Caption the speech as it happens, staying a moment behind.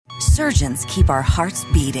surgeons keep our hearts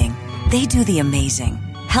beating. They do the amazing,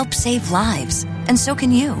 help save lives, and so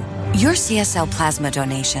can you. Your CSL plasma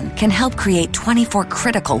donation can help create 24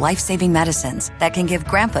 critical life-saving medicines that can give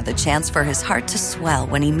Grandpa the chance for his heart to swell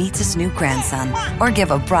when he meets his new grandson, or give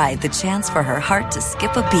a bride the chance for her heart to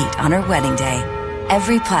skip a beat on her wedding day.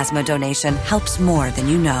 Every plasma donation helps more than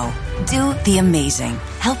you know. Do the amazing.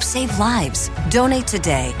 Help save lives. Donate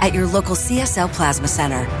today at your local CSL Plasma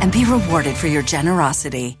Center and be rewarded for your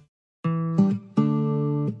generosity.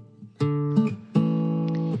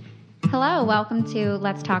 Hello, welcome to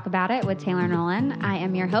Let's Talk About It with Taylor Nolan. I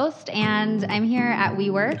am your host, and I'm here at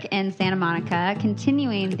WeWork in Santa Monica,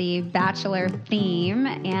 continuing the Bachelor theme,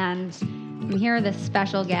 and I'm here with a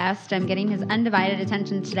special guest. I'm getting his undivided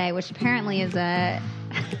attention today, which apparently is a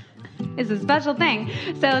special thing.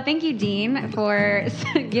 So thank you, Dean, for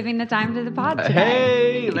giving the time to the pod today.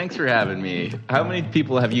 Hey, thanks for having me. How many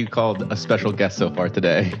people have you called a special guest so far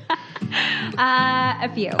today? A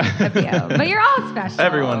few. But you're all special.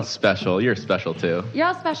 Everyone's special. You're special, too. You're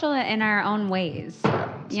all special in our own ways,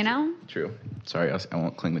 you know? True. Sorry, I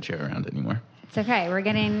won't cling the chair around anymore. It's okay. We're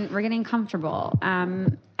getting comfortable.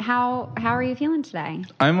 How are you feeling today?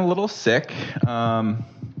 I'm a little sick.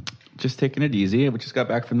 Just taking it easy. We just got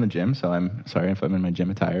back from the gym, so I'm sorry if I'm in my gym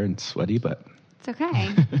attire and sweaty, but... It's okay.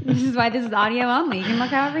 This is why this is audio only. You can look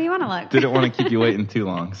however you want to look. Didn't want to keep you waiting too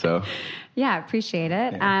long, so... Yeah, appreciate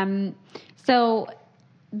it. Yeah. So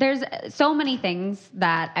there's so many things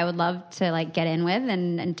that I would love to get in with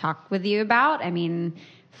and talk with you about. I mean,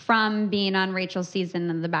 from being on Rachel's season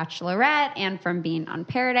of The Bachelorette and from being on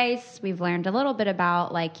Paradise, we've learned a little bit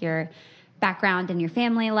about your background in your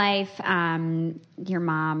family life. Your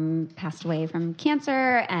mom passed away from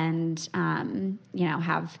cancer, and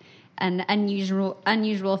have an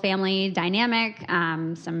unusual family dynamic,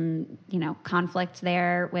 some conflict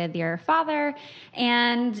there with your father,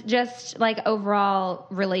 and just overall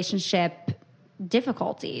relationship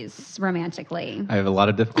difficulties romantically. I have a lot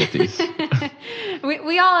of difficulties.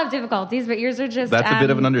 We all have difficulties, but yours are just that's a bit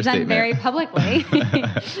of an understatement. Done very publicly.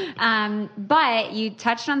 But you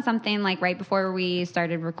touched on something right before we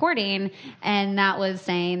started recording, and that was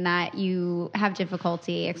saying that you have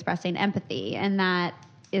difficulty expressing empathy, and that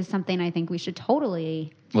is something I think we should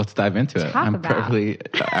totally let's dive into it. I'm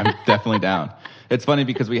definitely down. It's funny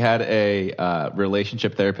because we had a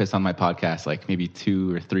relationship therapist on my podcast maybe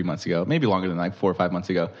 2 or 3 months ago, maybe longer than 4 or 5 months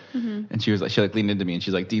ago. Mm-hmm. And she was she leaned into me and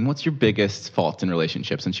she's like, Dean, what's your biggest fault in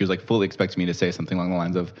relationships? And she was fully expecting me to say something along the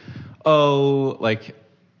lines of,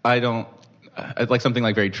 I don't,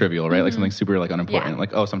 something very trivial, right? Mm-hmm. Something super unimportant.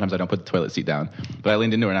 Yeah. Sometimes I don't put the toilet seat down. But I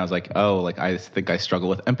leaned into her and I was like, I think I struggle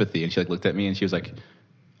with empathy. And she looked at me and she was like,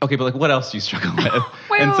 okay, but what else do you struggle with?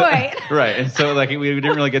 wait. Right. And so we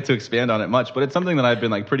didn't really get to expand on it much, but it's something that I've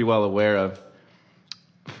been pretty well aware of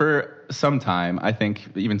for some time. I think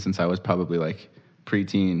even since I was probably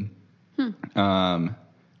preteen. And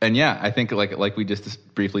yeah, I think like we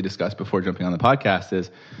just briefly discussed before jumping on the podcast is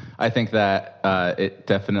I think that it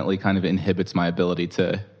definitely kind of inhibits my ability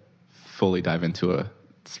to fully dive into a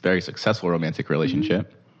very successful romantic relationship.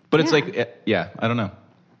 Mm-hmm. But it's I don't know.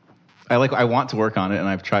 I want to work on it, and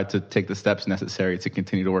I've tried to take the steps necessary to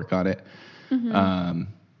continue to work on it. Mm-hmm.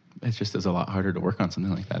 It just is a lot harder to work on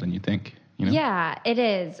something like that than you think. Yeah, it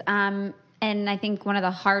is. And I think one of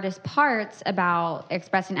the hardest parts about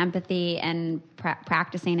expressing empathy and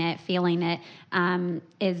practicing it, feeling it,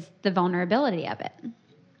 is the vulnerability of it.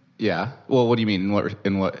 Yeah. Well, what do you mean?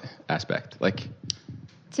 In what aspect?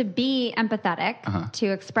 To be empathetic, to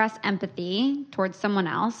express empathy towards someone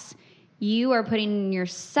else, you are putting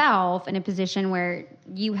yourself in a position where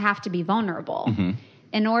you have to be vulnerable. Mm-hmm.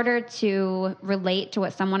 In order to relate to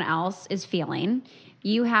what someone else is feeling,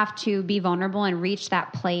 you have to be vulnerable and reach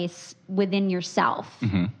that place within yourself.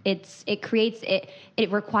 Mm-hmm.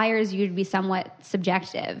 It requires you to be somewhat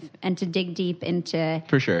subjective and to dig deep into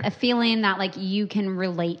for sure a feeling that you can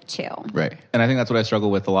relate to. Right. And I think that's what I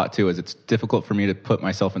struggle with a lot too, is it's difficult for me to put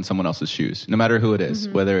myself in someone else's shoes, no matter who it is,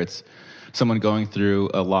 mm-hmm. whether it's someone going through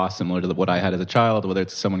a loss similar to what I had as a child, whether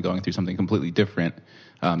it's someone going through something completely different,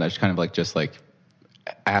 that's kind of just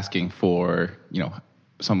asking for,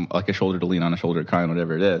 some a shoulder to lean on, a shoulder to cry on,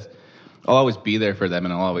 whatever it is. I'll always be there for them,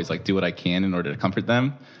 and I'll always do what I can in order to comfort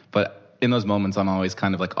them. But in those moments, I'm always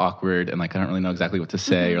kind of awkward, and I don't really know exactly what to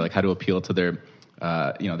say, mm-hmm. or how to appeal to their,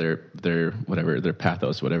 their whatever, their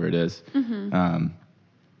pathos, whatever it is. Mm-hmm.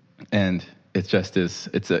 And it just is.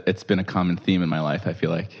 It's been a common theme in my life, I feel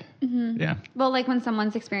like. Mm-hmm. Yeah. Well, when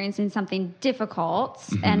someone's experiencing something difficult,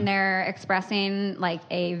 mm-hmm. and they're expressing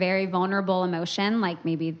a very vulnerable emotion,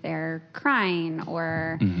 maybe they're crying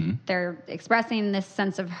or mm-hmm. they're expressing this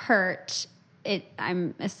sense of hurt,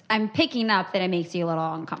 I'm picking up that it makes you a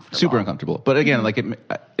little uncomfortable. Super uncomfortable. But again, like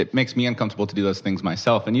it makes me uncomfortable to do those things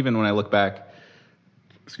myself. And even when I look back,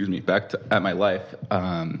 at my life,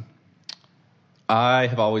 I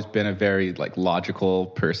have always been a very like logical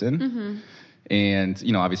person. And,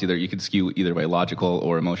 you know, obviously you could skew either way, logical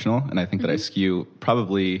or emotional. And I think that I skew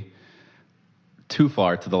probably too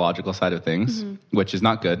far to the logical side of things, which is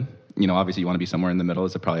not good. You know, obviously you want to be somewhere in the middle.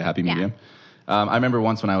 It's probably a happy medium. I remember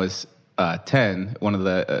once when I was 10, one of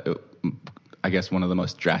the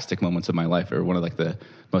most drastic moments of my life, or one of like the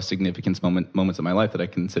most significant moments of my life that I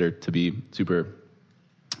consider to be super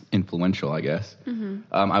influential, I guess.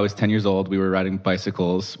 I was 10 years old. We were riding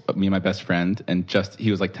bicycles, me and my best friend, and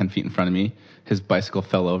he was like 10 feet in front of me. His bicycle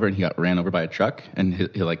fell over and he got ran over by a truck, and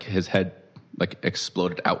his head like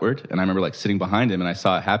exploded outward. And I remember like sitting behind him, and I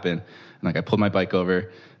saw it happen. And like I pulled my bike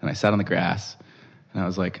over and I sat on the grass, and I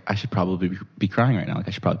was like, I should probably be crying right now. Like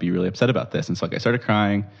I should probably be really upset about this. And so like I started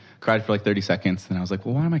crying, cried for like 30 seconds. And I was like,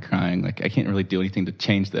 well, why am I crying? Like I can't really do anything to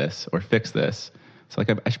change this or fix this. So like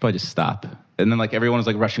I should probably just stop. And then like everyone was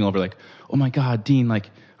like rushing over, like, oh my God, Dean, like,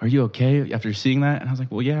 are you okay after seeing that? And I was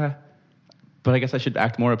like, well, yeah, but I guess I should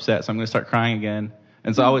act more upset. So I'm going to start crying again.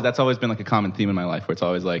 And so that's always been like a common theme in my life, where it's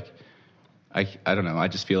always like, I don't know. I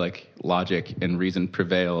just feel like logic and reason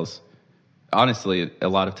prevails. Honestly, a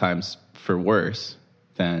lot of times for worse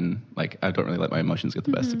than like, I don't really let my emotions get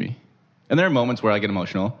the best of me. And there are moments where I get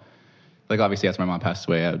emotional. Like obviously after my mom passed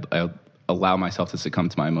away, I allow myself to succumb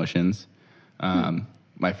to my emotions.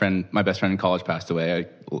 My best friend in college passed away. I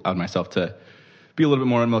allowed myself to be a little bit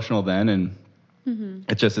more emotional then. And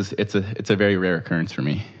it's a very rare occurrence for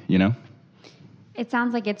me, you know? It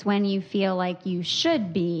sounds like it's when you feel like you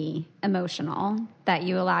should be emotional that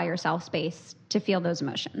you allow yourself space to feel those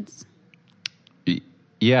emotions.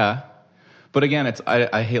 Yeah. But again,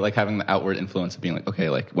 I hate like having the outward influence of being like, okay,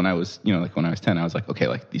 like when I was 10, I was like, okay,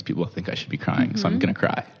 like these people think I should be crying, so I'm going to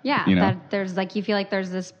cry. Yeah. You know? That there's like, you feel like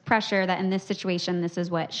there's this pressure that in this situation, this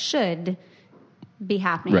is what should be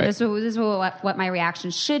happening. Right. This is what my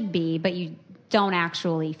reaction should be, but you don't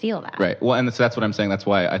actually feel that. Right. Well, and that's what I'm saying. That's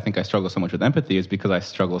why I think I struggle so much with empathy, is because I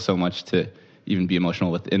struggle so much to even be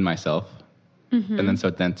emotional within myself. And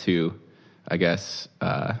then to, I guess,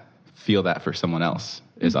 feel that for someone else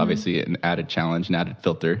is obviously an added challenge, an added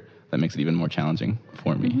filter that makes it even more challenging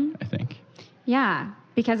for me, I think. Yeah.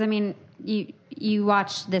 Because, I mean, you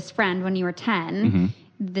watched this friend when you were 10.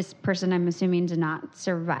 This person, I'm assuming, did not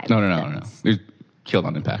survive. No. He was killed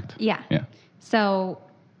on impact. Yeah. Yeah. So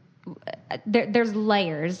there's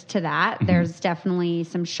layers to that. There's definitely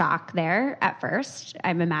some shock there at first,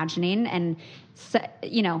 I'm imagining. And, so,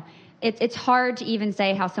 you know, it's hard to even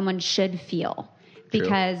say how someone should feel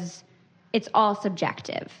because it's all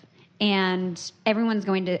subjective. And everyone's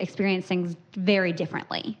going to experience things very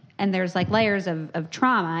differently. And there's like layers of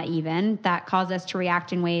trauma even that cause us to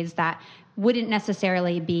react in ways that wouldn't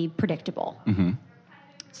necessarily be predictable.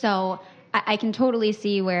 So I can totally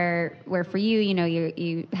see where for you, you know,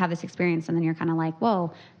 you have this experience and then you're kind of like,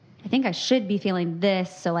 whoa, I think I should be feeling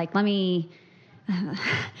this. So like, let me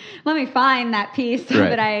find that piece so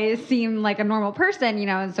that I seem like a normal person, you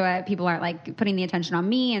know, and so that people aren't like putting the attention on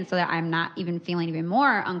me, and so that I'm not even feeling even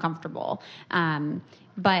more uncomfortable.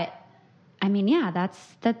 But I mean, yeah, that's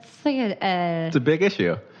like it's a big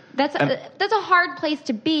issue. That's a hard place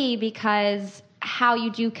to be, because how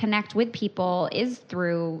you do connect with people is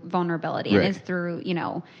through vulnerability and is through, you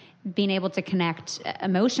know, being able to connect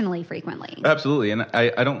emotionally frequently. Absolutely. And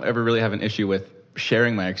I don't ever really have an issue with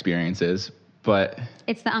sharing my experiences, but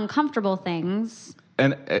it's the uncomfortable things.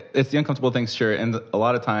 And it's the uncomfortable things, sure. And a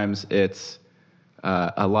lot of times it's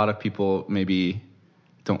a lot of people maybe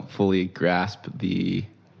don't fully grasp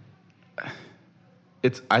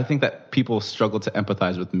I think that people struggle to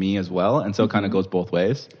empathize with me as well. And so it kind of goes both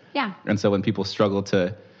ways. Yeah. And so when people struggle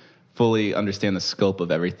to fully understand the scope of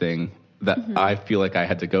everything that I feel like I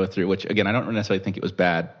had to go through, which again, I don't necessarily think it was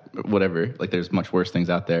bad, whatever, like there's much worse things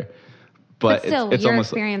out there. But still, it's your almost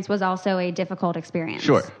experience was also a difficult experience.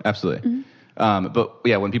 Sure, absolutely. But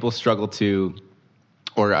yeah, when people struggle to,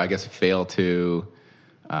 or I guess fail to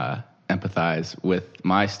empathize with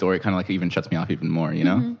my story, it kind of like even shuts me off even more, you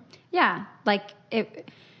know? Yeah, like it,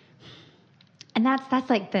 and that's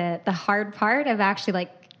like the hard part of actually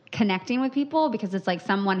like connecting with people, because it's like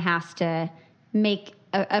someone has to make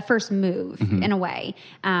a first move in a way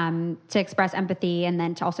to express empathy and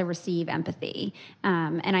then to also receive empathy.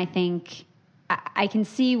 And I think I can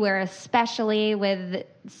see where, especially with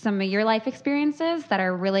some of your life experiences that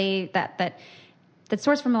are really that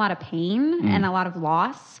source from a lot of pain and a lot of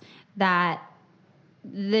loss, that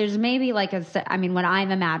there's maybe like I mean, what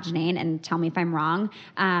I'm imagining, and tell me if I'm wrong,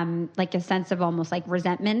 like a sense of almost like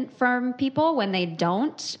resentment from people when they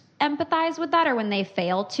don't empathize with that, or when they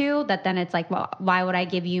fail to, that then it's like, well, why would I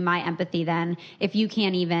give you my empathy then if you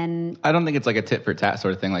can't even... I don't think it's like a tit for tat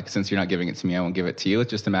sort of thing. Like, since you're not giving it to me, I won't give it to you.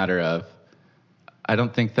 It's just a matter of, I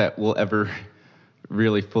don't think that we'll ever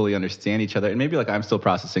really fully understand each other. And maybe like I'm still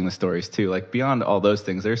processing the stories too. Like, beyond all those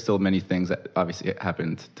things, there's still many things that obviously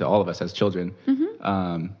happened to all of us as children,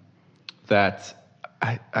 that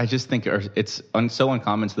I just think it's so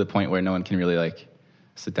uncommon to the point where no one can really like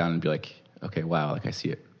sit down and be like, okay, wow, like I see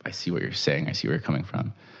it. I see what you're saying. I see where you're coming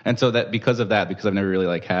from. And so that because I've never really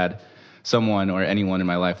like had someone or anyone in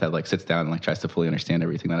my life that like sits down and like tries to fully understand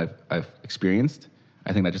everything that I've experienced,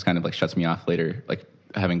 I think that just kind of like shuts me off later, like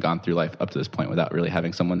having gone through life up to this point without really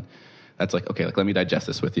having someone that's like, okay, like let me digest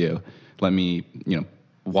this with you. Let me,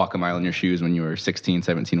 walk a mile in your shoes when you were 16,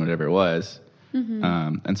 17, whatever it was.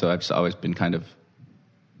 And so I've just always been kind of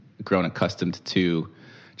grown accustomed to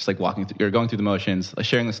just like going through the motions, like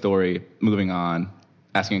sharing the story, moving on,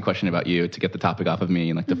 asking a question about you to get the topic off of me,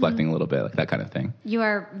 and like deflecting a little bit, like that kind of thing. You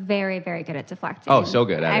are very, very good at deflecting. Oh, so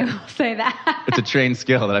good at it. I will say that. It's a trained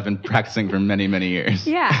skill that I've been practicing for many, many years.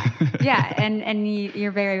 Yeah. And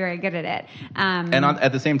you're very, very good at it.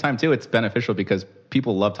 At the same time, too, it's beneficial because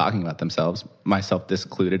people love talking about themselves, myself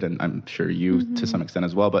included, and I'm sure you to some extent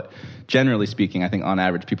as well. But generally speaking, I think on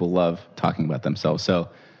average, people love talking about themselves. So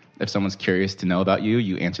if someone's curious to know about you,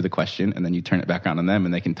 you answer the question, and then you turn it back around on them,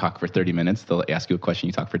 and they can talk for 30 minutes. They'll ask you a question,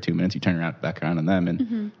 you talk for 2 minutes, you turn around back around on them,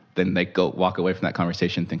 and then they walk away from that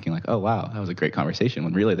conversation thinking like, oh, wow, that was a great conversation,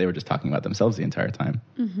 when really they were just talking about themselves the entire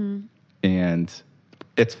time. And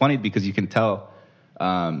it's funny because you can tell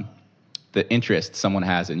the interest someone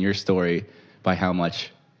has in your story by how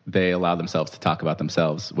much they allow themselves to talk about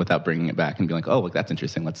themselves without bringing it back and being like, oh, look, that's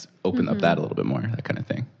interesting. Let's open up that a little bit more, that kind of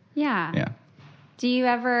thing. Yeah. Do you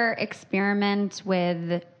ever experiment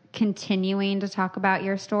with continuing to talk about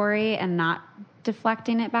your story and not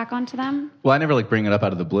deflecting it back onto them? Well, I never like bring it up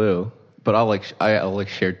out of the blue, but I'll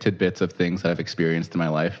share tidbits of things that I've experienced in my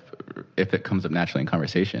life if it comes up naturally in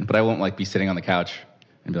conversation. But I won't like be sitting on the couch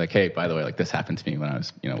and be like, hey, by the way, like this happened to me when I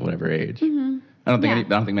was, whatever age. I don't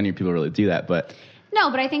think many people really do that, but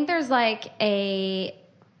no, but I think there's like a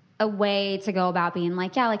way to go about being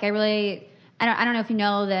like, yeah, like I don't know if you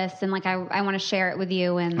know this, and like I want to share it with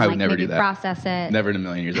you, and I would like never maybe do that. Process it. Never in a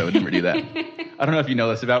million years I would never do that. I don't know if you know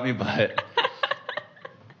this about me, but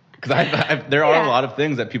because there are a lot of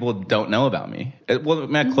things that people don't know about me.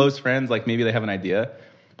 My close friends, like maybe they have an idea,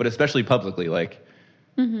 but especially publicly, like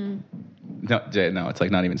no, it's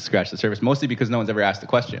like not even scratch the surface. Mostly because no one's ever asked the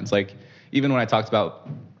questions. Like even when I talked about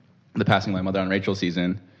the passing of my mother on Rachel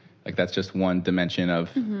season, like that's just one dimension of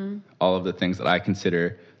all of the things that I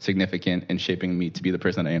consider significant in shaping me to be the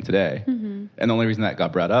person that I am today. And the only reason that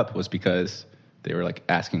got brought up was because they were like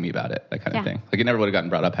asking me about it, that kind of thing. Like it never would have gotten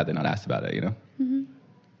brought up had they not asked about it,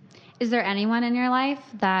 Is there anyone in your life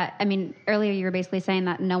that, I mean, earlier you were basically saying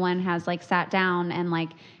that no one has like sat down and like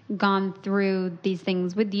gone through these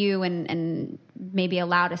things with you and maybe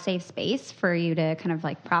allowed a safe space for you to kind of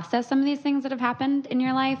like process some of these things that have happened in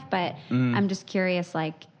your life. But I'm just curious,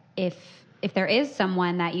 like if there is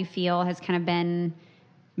someone that you feel has kind of been...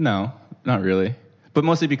 No, not really. But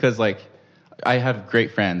mostly because like I have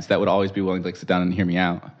great friends that would always be willing to like sit down and hear me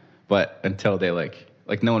out. But until they like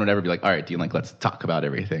no one would ever be like, all right, Dean, like let's talk about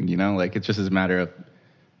everything, Like it's just a matter of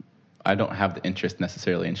I don't have the interest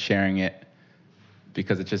necessarily in sharing it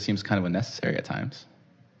because it just seems kind of unnecessary at times.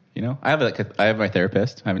 I have my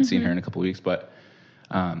therapist. I haven't seen her in a couple of weeks, but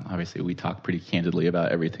obviously we talk pretty candidly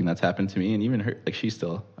about everything that's happened to me, and even her, like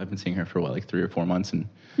I've been seeing her for like 3 or 4 months,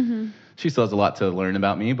 and she still has a lot to learn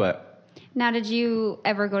about me. But now, did you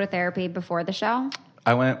ever go to therapy before the show?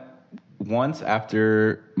 I went once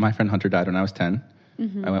after my friend Hunter died when I was 10.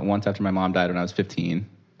 I went once after my mom died when I was 15.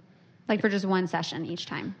 Like for just one session each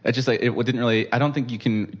time? It's just like, it didn't really, I don't think you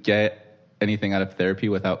can get anything out of therapy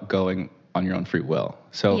without going on your own free will.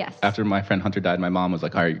 So after my friend Hunter died, my mom was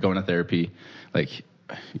like, all right, you're going to therapy. Like,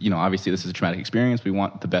 obviously this is a traumatic experience. We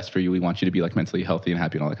want the best for you. We want you to be like mentally healthy and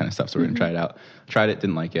happy and all that kind of stuff. So we're going to try it out. Tried it,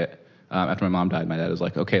 didn't like it. After my mom died, my dad was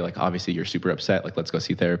like, okay, like obviously you're super upset. Like let's go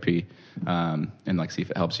see therapy and like see if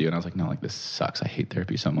it helps you. And I was like, no, like this sucks. I hate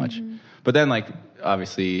therapy so much. But then like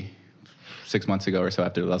obviously 6 months ago or so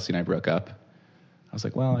after Leslie and I broke up, I was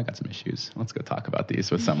like, well, I got some issues. Let's go talk about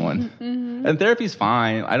these with someone. And therapy's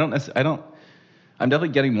fine. I'm definitely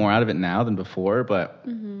getting more out of it now than before. But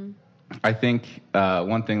I think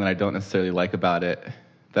one thing that I don't necessarily like about it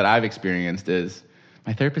that I've experienced is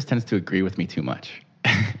my therapist tends to agree with me too much.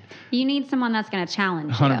 You need someone that's going to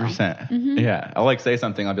challenge 100%. Yeah. I'll like say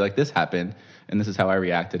something. I'll be like, this happened and this is how I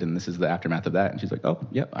reacted. And this is the aftermath of that. And she's like, oh,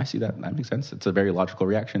 yep, I see that. That makes sense. It's a very logical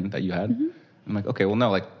reaction that you had. I'm like, okay, well, no,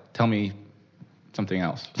 like tell me something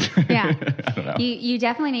else. Yeah. I don't know. You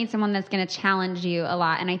definitely need someone that's going to challenge you a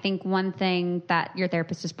lot. And I think one thing that your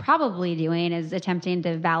therapist is probably doing is attempting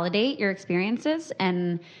to validate your experiences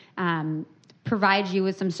and provide you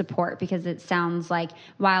with some support, because it sounds like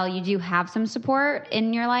while you do have some support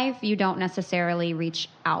in your life, you don't necessarily reach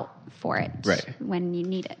out for it when you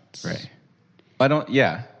need it. Right. I don't,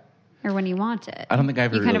 yeah. Or when you want it. I don't think I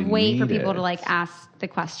ever You kind of wait for people it. to like ask the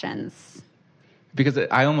questions. Because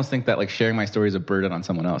I almost think that like sharing my story is a burden on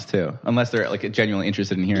someone else too, unless they're like genuinely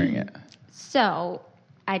interested in hearing it. So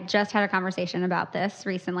I just had a conversation about this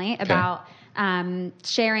recently about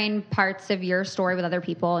sharing parts of your story with other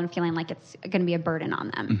people and feeling like it's going to be a burden on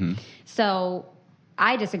them. So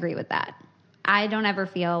I disagree with that. I don't ever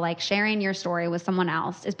feel like sharing your story with someone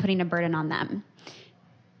else is putting a burden on them.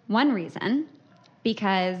 One reason,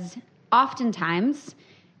 because oftentimes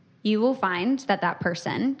you will find that that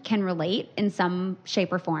person can relate in some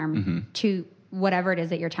shape or form to whatever it is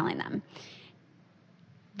that you're telling them.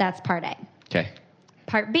 That's part A. Okay.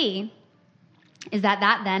 Part B is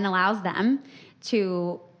that then allows them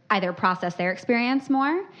to either process their experience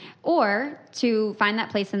more or to find that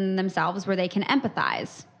place in themselves where they can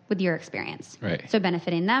empathize with your experience. Right. So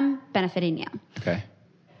benefiting them, benefiting you. Okay.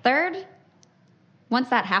 Third, once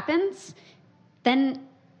that happens, then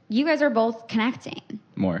you guys are both connecting.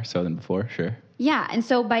 More so than before, sure. Yeah, and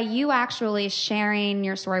so by you actually sharing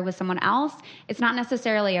your story with someone else, it's not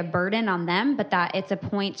necessarily a burden on them, but that it's a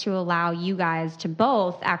point to allow you guys to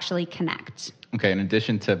both actually connect. Okay, in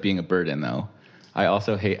addition to being a burden, though, I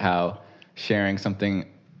also hate how sharing something,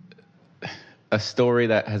 a story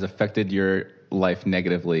that has affected your life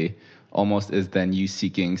negatively, almost is then you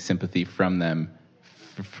seeking sympathy from them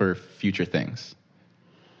for future things.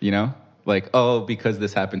 You know? Like, oh, because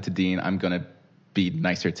this happened to Dean, I'm going to be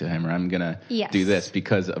nicer to him, or I'm going to do this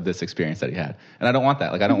because of this experience that he had. And I don't want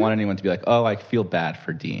that. Like, I don't want anyone to be like, oh, I feel bad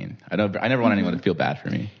for Dean. I never want anyone to feel bad for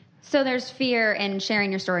me. So there's fear in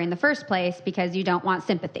sharing your story in the first place because you don't want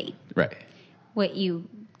sympathy. Right. What you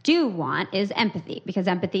do want is empathy, because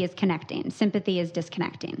empathy is connecting. Sympathy is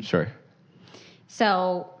disconnecting. Sure.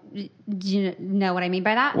 So do you know what I mean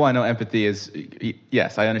by that? Well, I know empathy is,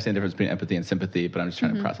 yes, I understand the difference between empathy and sympathy, but I'm just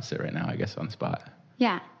trying to process it right now, I guess, on the spot.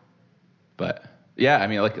 Yeah. But yeah, I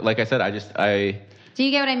mean, like I said, Do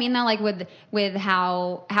you get what I mean though? Like with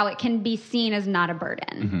how it can be seen as not a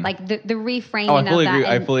burden, like the reframing I fully of that. agree.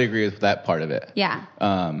 I fully agree with that part of it. Yeah.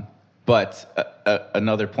 But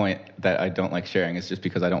another point that I don't like sharing is just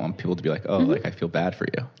because I don't want people to be like, oh, like I feel bad for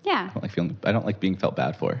you. Yeah. I don't like being felt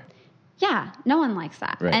bad for. Yeah. No one likes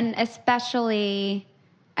that. Right. And especially,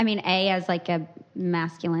 I mean, as like a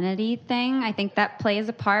masculinity thing, I think that plays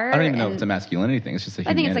a part. I don't even know if it's a masculinity thing. It's just a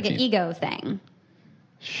humanity. I think it's like an ego thing.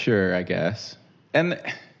 Sure, I guess. And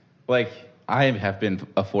like I have been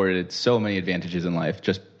afforded so many advantages in life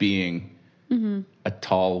just being a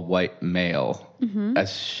tall white male. As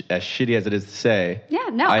shitty as it is to say. Yeah,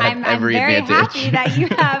 no, I'm very advantage. happy that you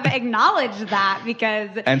have acknowledged that, because.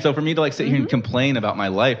 And so for me to like sit here and complain about my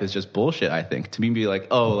life is just bullshit. I think to me be like,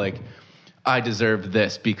 oh, like I deserve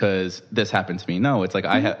this because this happened to me. No, it's like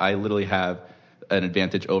I literally have an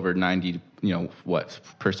advantage over 90%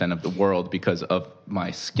 of the world because of my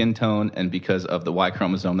skin tone and because of the Y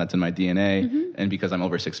chromosome that's in my DNA and because I'm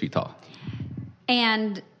over 6 feet tall.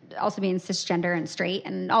 And also being cisgender and straight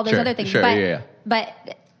and all those other things. Sure,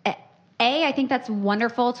 but I think that's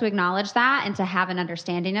wonderful to acknowledge that and to have an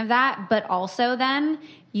understanding of that. But also then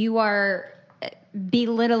you are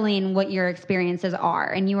belittling what your experiences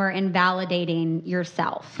are and you are invalidating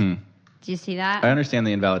yourself. Do you see that? I understand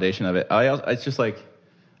the invalidation of it. It's just like,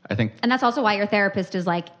 I think. And that's also why your therapist is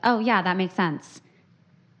like, oh yeah, that makes sense.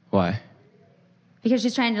 Why? Because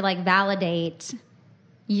she's trying to like validate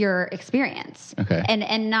your experience. Okay.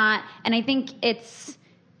 And I think it's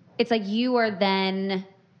like you are then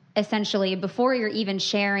essentially, before you're even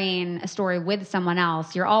sharing a story with someone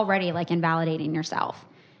else, you're already like invalidating yourself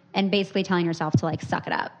and basically telling yourself to like suck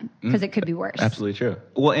it up because it could be worse. Absolutely true.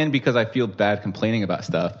 Well, and because I feel bad complaining about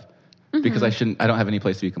stuff because I don't have any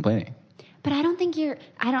place to be complaining. But I don't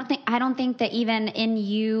think that even in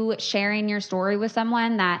you sharing your story with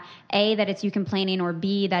someone that A, that it's you complaining, or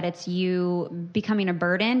B, that it's you becoming a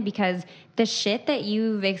burden, because the shit that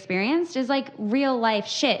you've experienced is like real life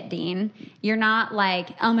shit, Dean. You're not like,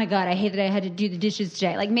 oh my God, I hate that I had to do the dishes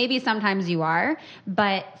today. Like maybe sometimes you are,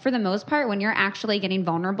 but for the most part, when you're actually getting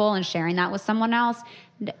vulnerable and sharing that with someone else,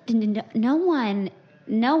 no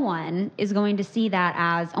no one is going to see that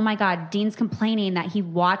as, oh my God, Dean's complaining that he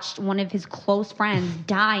watched one of his close friends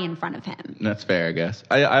die in front of him. That's fair, I guess.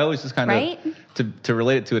 I always just kind right? of, to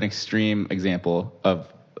relate it to an extreme example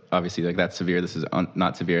of, obviously, like that's severe, this is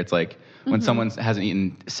not severe. It's like when someone hasn't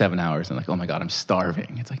eaten 7 hours and like, oh my God, I'm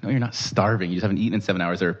starving. It's like, no, you're not starving. You just haven't eaten in 7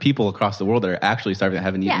 hours. There are people across the world that are actually starving that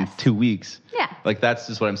haven't eaten in 2 weeks. Yeah. Like, that's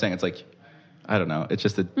just what I'm saying. It's like, I don't know. It's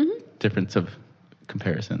just a difference of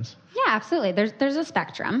comparisons. Yeah, absolutely. There's a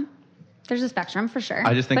spectrum. There's a spectrum for sure.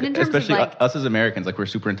 I just think, but in terms especially of like, us as Americans, like we're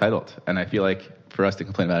super entitled. And I feel like for us to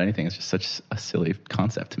complain about anything is just such a silly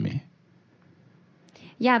concept to me.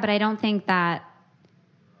 Yeah, but I don't think that,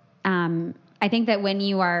 I think that when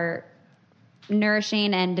you are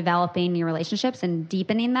nourishing and developing your relationships and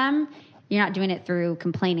deepening them, you're not doing it through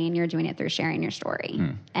complaining, you're doing it through sharing your story.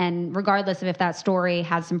 And regardless of if that story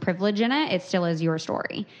has some privilege in it, it still is your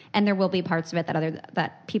story. And there will be parts of it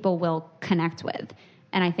that people will connect with.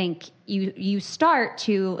 And I think you start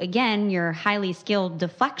to, again, your highly skilled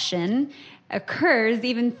deflection occurs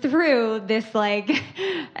even through this like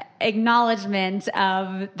acknowledgement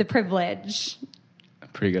of the privilege. I'm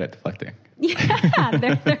pretty good at deflecting. Yeah,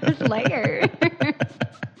 there's layers.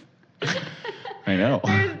 I know.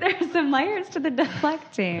 There's some layers to the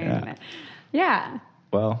deflecting. Yeah.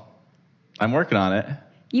 Well, I'm working on it.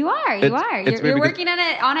 You are. You're working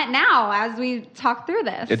on it now as we talk through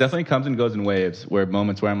this. It definitely comes and goes in waves, where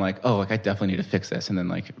moments where I'm like, oh, like I definitely need to fix this. And then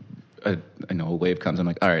like, I know a wave comes. I'm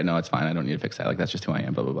like, all right, no, it's fine. I don't need to fix that. Like, that's just who I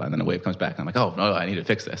am, blah, blah, blah. And then a wave comes back and I'm like, oh, no, I need to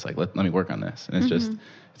fix this. Like, let me work on this. And it's just,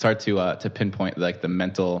 it's hard to pinpoint like the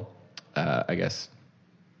mental, I guess,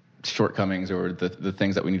 shortcomings or the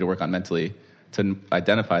things that we need to work on mentally, to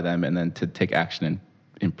identify them and then to take action in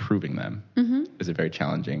improving them is a very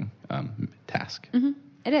challenging task.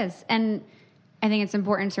 It is. And I think it's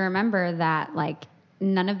important to remember that like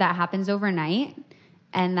none of that happens overnight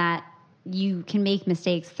and that you can make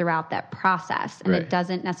mistakes throughout that process and it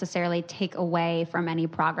doesn't necessarily take away from any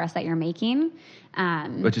progress that you're making.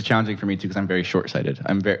 Which is challenging for me too, because I'm very short-sighted.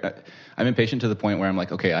 I'm impatient to the point where I'm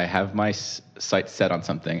like, okay, I have my sights set on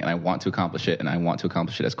something and I want to accomplish it and I want to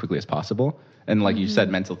accomplish it as quickly as possible. And like you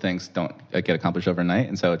said, mental things don't get accomplished overnight.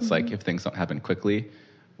 And so it's like if things don't happen quickly,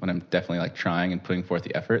 when I'm definitely like trying and putting forth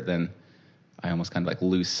the effort, then I almost kind of like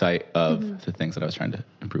lose sight of the things that I was trying to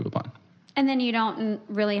improve upon. And then you don't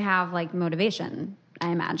really have like motivation,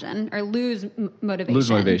 I imagine, or lose motivation. Lose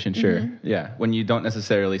motivation, sure. Yeah. When you don't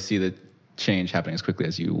necessarily see the change happening as quickly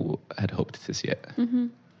as you had hoped to see it.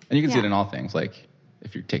 And you can see it in all things. Like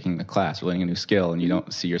if you're taking a class or learning a new skill and you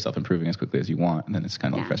don't see yourself improving as quickly as you want, and then it's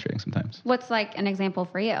kind of like frustrating sometimes. What's like an example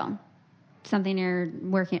for you? Something you're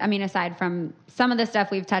working, I mean, aside from some of the stuff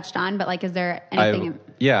we've touched on, but like, is there anything?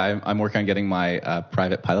 I'm working on getting my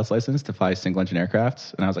private pilot's license to fly single engine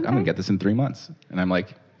aircraft. And I was like, I'm going to get this in 3 months. And I'm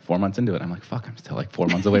like 4 months into it. I'm like, fuck, I'm still like 4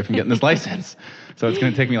 months away from getting this license. So it's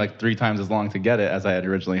going to take me like 3 times as long to get it as I had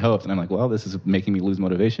originally hoped. And I'm like, well, this is making me lose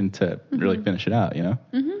motivation to really finish it out, you know?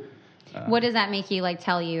 What does that make you like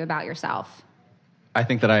tell you about yourself? I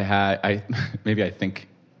think that I think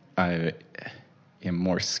I am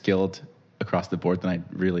more skilled across the board than I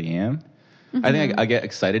really am. I think I get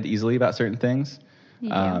excited easily about certain things.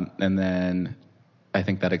 And then I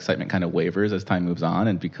think that excitement kind of wavers as time moves on.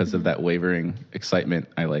 And because of that wavering excitement,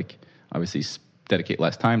 I like obviously dedicate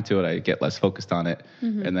less time to it. I get less focused on it.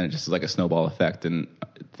 And then it just is like a snowball effect and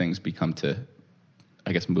things become to,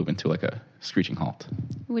 I guess, move into like a screeching halt.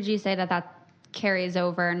 Would you say that carries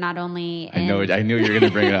over not only I knew you were going to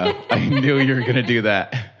bring it up. I knew you were going to do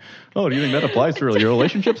that. Oh, do you think that applies to your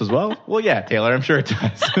relationships as well? Well, yeah, Taylor, I'm sure it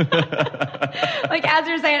does. Like, as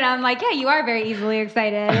you're saying it, I'm like, yeah, you are very easily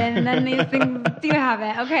excited. And then these things do have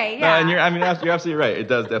it. Okay, yeah. And you're absolutely right. It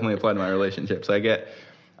does definitely apply to my relationships. I don't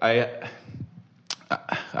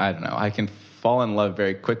know. I can fall in love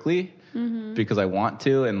very quickly because I want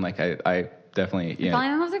to. And like, I definitely,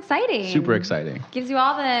 falling in love is exciting. Super exciting. Gives you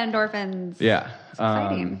all the endorphins. Yeah. It's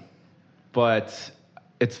exciting. But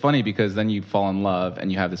it's funny because then you fall in love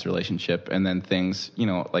and you have this relationship and then things,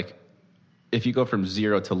 like if you go from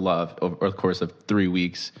 0 to love over the course of 3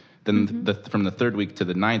 weeks, then from the 3rd week to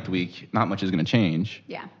the 9th week, not much is going to change.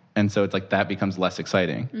 Yeah. And so it's like that becomes less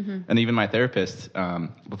exciting. And even my therapist,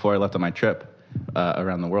 before I left on my trip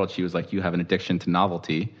around the world, she was like, you have an addiction to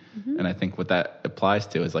novelty. And I think what that applies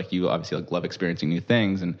to is like you obviously like love experiencing new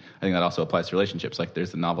things. And I think that also applies to relationships. Like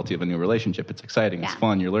there's the novelty of a new relationship. It's exciting. It's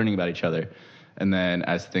fun. You're learning about each other. And then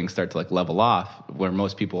as things start to like level off, where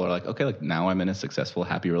most people are like, okay, like now I'm in a successful,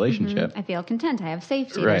 happy relationship. I feel content. I have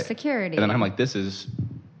safety. There's security. And then I'm like, this is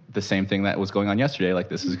the same thing that was going on yesterday. Like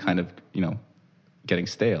this is kind of, getting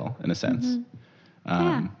stale in a sense.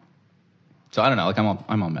 So I don't know. Like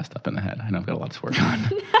I'm all messed up in the head. I know I've got a lot to work on.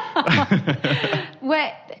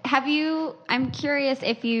 I'm curious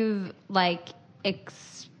if you've like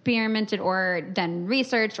experimented or done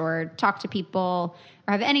research or talked to people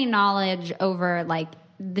or have any knowledge over like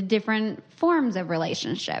the different forms of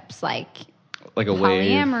relationships, like a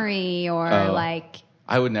polyamory or like.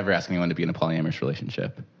 I would never ask anyone to be in a polyamorous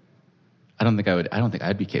relationship. I don't think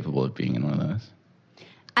I'd be capable of being in one of those.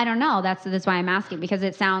 I don't know. That's why I'm asking, because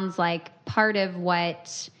it sounds like part of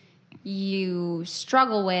what you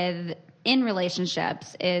struggle with in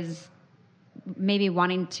relationships is maybe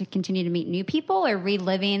wanting to continue to meet new people or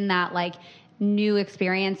reliving that like new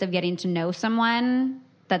experience of getting to know someone,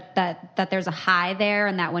 that there's a high there,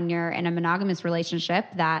 and that when you're in a monogamous relationship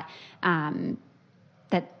that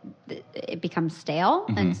it becomes stale.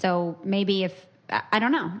 Mm-hmm. And so maybe I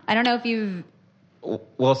don't know if you've.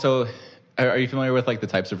 Well, so are you familiar with like the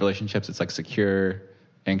types of relationships? It's like secure,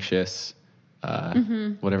 anxious,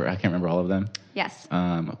 whatever. I can't remember all of them. Yes.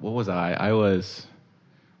 What was I?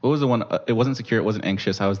 What was the one? It wasn't secure. It wasn't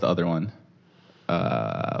anxious. I was the other one.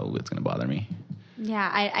 It's going to bother me. Yeah,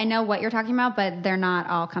 I know what you're talking about, but they're not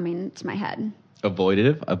all coming to my head.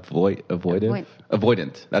 Avoidant.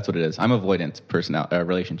 That's what it is. I'm avoidant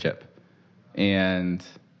relationship. And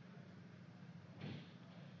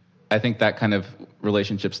I think that kind of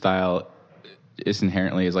relationship style is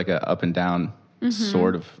inherently like a up and down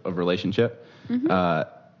sort of relationship.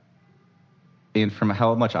 Mm-hmm. And from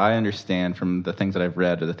how much I understand from the things that I've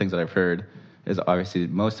read or the things that I've heard, is obviously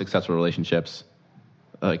most successful relationships,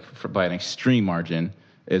 like by an extreme margin,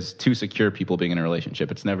 is two secure people being in a relationship.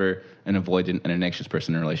 It's never an avoidant and an anxious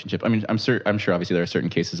person in a relationship. I mean, I'm sure obviously there are certain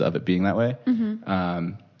cases of it being that way.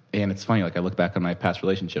 Mm-hmm. And it's funny, like I look back on my past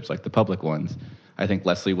relationships, like the public ones. I think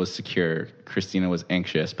Leslie was secure, Christina was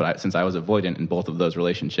anxious, but since I was avoidant in both of those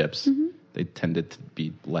relationships, they tended to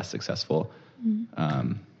be less successful.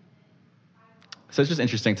 Mm-hmm. So it's just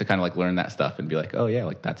interesting to kind of like learn that stuff and be like, oh yeah,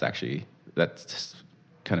 like that just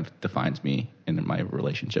kind of defines me in my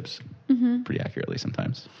relationships pretty accurately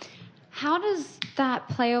sometimes. How does that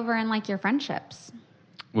play over in like your friendships?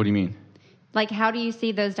 What do you mean? Like, how do you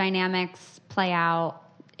see those dynamics play out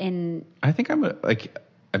in? I think I'm a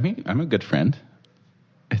good friend.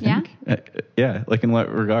 I think. Yeah. Yeah. Like in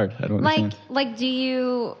what regard? I don't understand. Like, do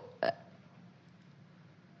you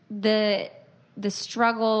the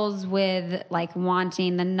struggles with like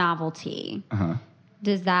wanting the novelty?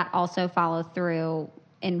 Does that also follow through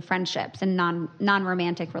in friendships and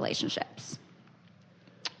non-romantic relationships?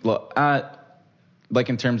 Well, like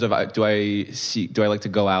in terms of do I like to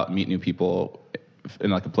go out and meet new people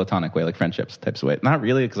in like a platonic way, like friendships types of way? Not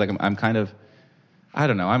really, because like I'm kind of, I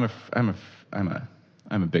don't know. I'm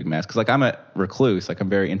a big mess because like I'm a recluse. Like I'm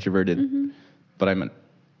very introverted, but I'm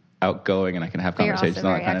outgoing and I can have conversations and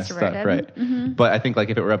all that kind of stuff, right? Mm-hmm. But I think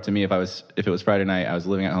like if it were up to me, if it was Friday night, I was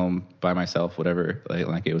living at home by myself, whatever,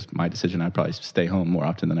 like it was my decision, I'd probably stay home more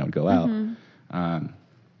often than I would go out.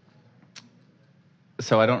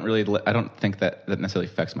 So I don't think that necessarily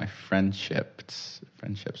affects my friendships.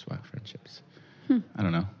 Wow, friendships. I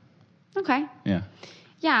don't know. Okay. Yeah.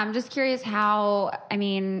 Yeah, I'm just curious how. I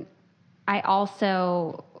mean, I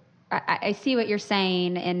see what you're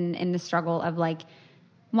saying in the struggle of like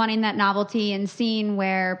wanting that novelty and seeing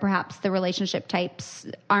where perhaps the relationship types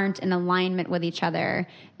aren't in alignment with each other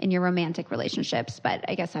in your romantic relationships. But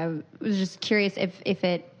I guess I was just curious if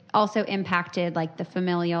it also impacted like the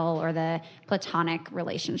familial or the platonic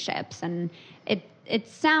relationships. And it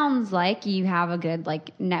sounds like you have a good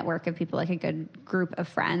like network of people, like a good group of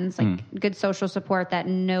friends, like good social support that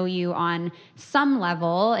know you on some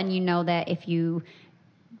level, and you know that if you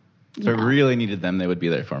I really needed them, they would be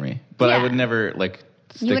there for me. But I would never like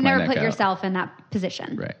you would never put yourself in that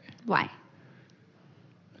position. Right. Why?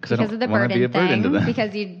 Because of the burden thing.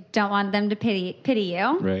 Because you don't want them to pity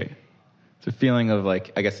you. Right. It's a feeling of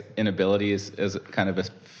like, I guess inability is kind of a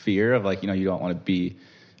fear of like, you don't want to be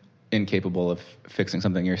incapable of fixing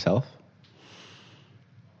something yourself.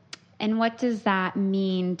 And what does that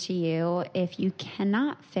mean to you if you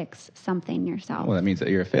cannot fix something yourself? Well, that means that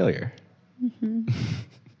you're a failure. Mm-hmm.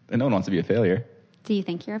 And no one wants to be a failure. Do you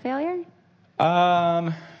think you're a failure?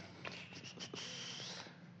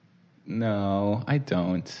 No, I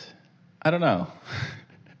don't. I don't know.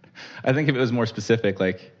 I think if it was more specific,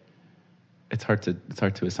 like it's hard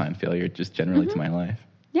to assign failure just generally to my life.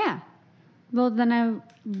 Yeah. Well, then I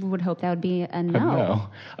would hope that would be a no. No.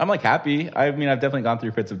 I'm like happy. I mean, I've definitely gone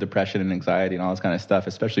through fits of depression and anxiety and all this kind of stuff,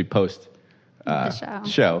 especially post the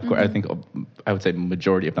show. Of course, I think I would say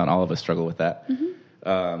majority, if not all of us, struggle with that.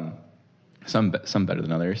 Some better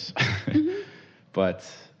than others. But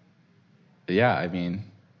yeah, I mean,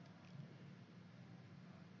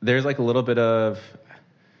 there's like a little bit of,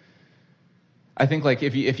 I think like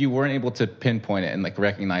if you weren't able to pinpoint it and like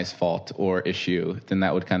recognize fault or issue, then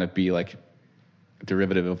that would kind of be like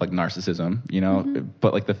derivative of like narcissism, you know?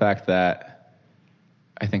 But like the fact that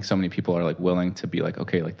I think so many people are like willing to be like,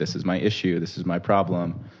 okay, like this is my issue, this is my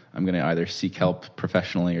problem, I'm going to either seek help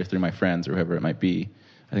professionally or through my friends or whoever it might be.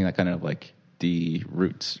 I think that kind of like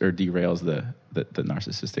derails the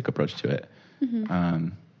narcissistic approach to it.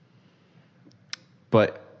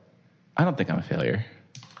 But I don't think I'm a failure.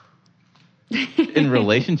 In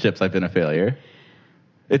relationships, I've been a failure.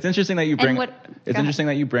 It's interesting that you bring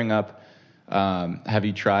up. Have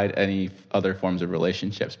you tried any other forms of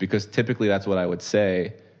relationships? Because typically, that's what I would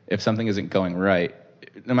say. If something isn't going right,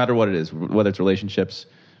 no matter what it is, whether it's relationships,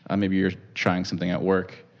 maybe you're trying something at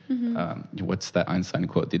work. What's that Einstein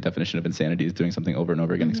quote? The definition of insanity is doing something over and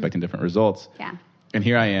over again, expecting different results. Yeah. And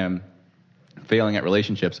here I am, failing at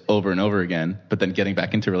relationships over and over again, but then getting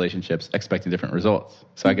back into relationships, expecting different results.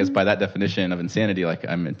 So I guess by that definition of insanity, like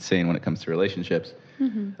I'm insane when it comes to relationships.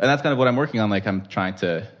 And that's kind of what I'm working on. Like I'm trying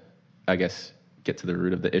to, I guess, get to the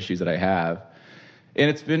root of the issues that I have. And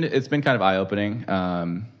it's been kind of eye-opening.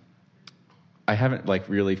 I haven't like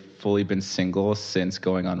really fully been single since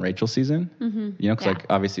going on Rachel's season, you know, because like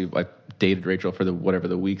obviously I dated Rachel for the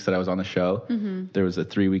weeks that I was on the show. There was a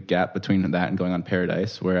 3-week gap between that and going on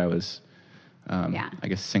Paradise where I was, I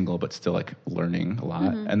guess single, but still like learning a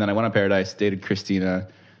lot. And then I went on Paradise, dated Christina,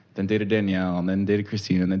 then dated Danielle, and then dated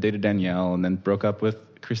Christina, and then dated Danielle, and then broke up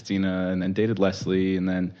with Christina, and then dated Leslie. And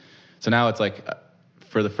then, so now it's like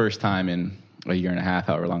for the first time in a year and a half,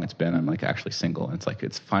 however long it's been, I'm like actually single. And it's like,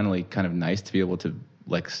 it's finally kind of nice to be able to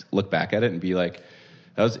like look back at it and be like,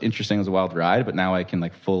 that was interesting. It was a wild ride, but now I can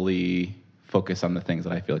like fully focus on the things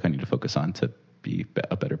that I feel like I need to focus on to be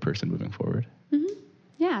a better person moving forward.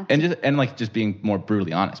 Yeah. And just being more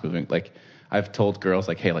brutally honest, like I've told girls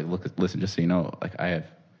like, hey, like listen, just so you know, like I have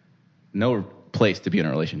no place to be in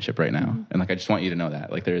a relationship right now. And like, I just want you to know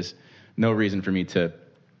that like, there's no reason for me to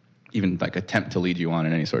even like attempt to lead you on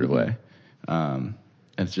in any sort of way. And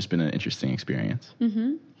it's just been an interesting experience.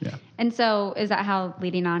 Yeah. And so is that how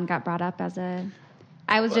leading on got brought up as a,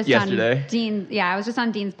 I was just yesterday. on Dean. Yeah. I was just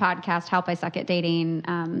on Dean's podcast, Help I Suck at Dating,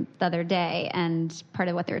 the other day. And part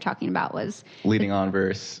of what they were talking about was leading on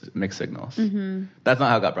versus mixed signals. That's not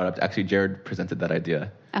how it got brought up. Actually, Jared presented that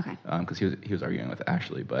idea. Okay. Cause he was arguing with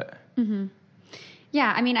Ashley, but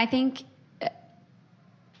yeah, I mean, I think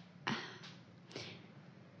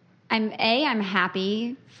I'm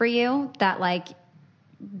happy for you that like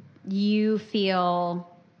you feel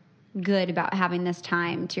good about having this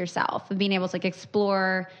time to yourself and being able to like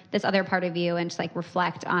explore this other part of you and just like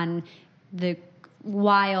reflect on the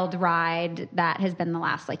wild ride that has been the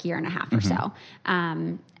last like year and a half or so.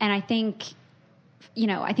 And I think, you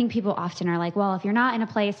know, I think people often are like, well, if you're not in a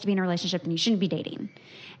place to be in a relationship, then you shouldn't be dating.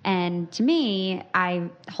 And to me, I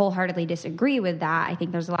wholeheartedly disagree with that. I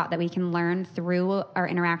think there's a lot that we can learn through our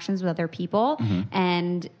interactions with other people.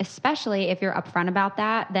 And especially if you're upfront about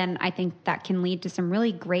that, then I think that can lead to some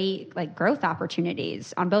really great like growth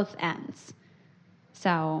opportunities on both ends.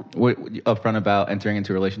 So upfront about entering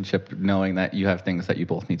into a relationship knowing that you have things that you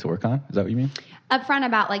both need to work on? Is that what you mean? Upfront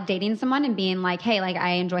about like dating someone and being like, hey, like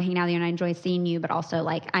I enjoy hanging out with you and I enjoy seeing you, but also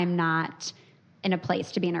like I'm not in a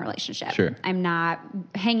place to be in a relationship. Sure. I'm not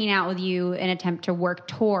hanging out with you in an attempt to work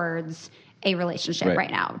towards a relationship right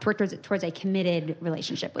now, towards a committed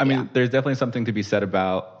relationship with you. I mean, there's definitely something to be said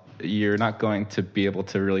about you're not going to be able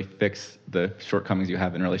to really fix the shortcomings you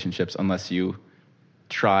have in relationships unless you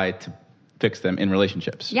try to fix them in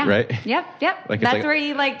relationships, right? Yep. Like that's where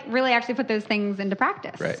you like really actually put those things into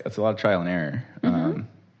practice. Right. That's a lot of trial and error.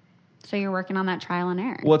 So you're working on that trial and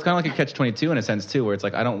error. Well, it's kind of like a catch-22 in a sense too, where it's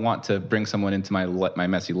like I don't want to bring someone into my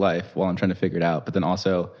messy life while I'm trying to figure it out. But then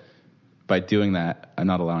also, by doing that, I'm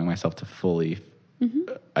not allowing myself to fully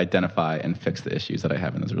identify and fix the issues that I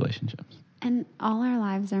have in those relationships. And all our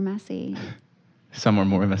lives are messy. Some are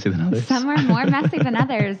more messy than others. Some are more messy than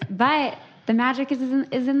others, but the magic is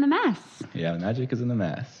in the mess. Yeah, the magic is in the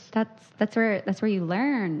mess. That's where you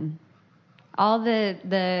learn. All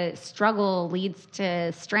the struggle leads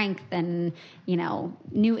to strength and, you know,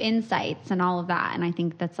 new insights and all of that. And I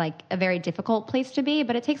think that's like a very difficult place to be,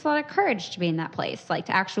 but it takes a lot of courage to be in that place, like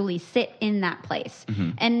to actually sit in that place.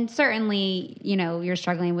 And certainly, you know, you're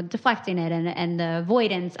struggling with deflecting it and the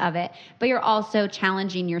avoidance of it, but you're also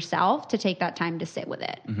challenging yourself to take that time to sit with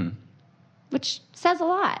it, which says a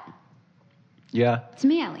lot. Yeah. To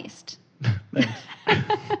me, at least. Thanks.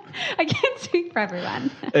 I can't speak for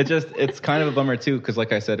everyone. It's kind of a bummer too, because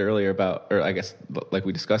like I said earlier like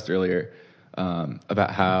we discussed earlier,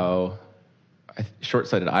 about how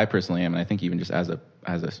short-sighted I personally am, and I think even just as a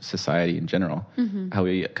society in general, how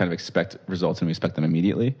we kind of expect results and we expect them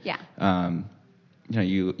immediately. Yeah. You know,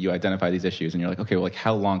 you identify these issues and you're like, okay, well, like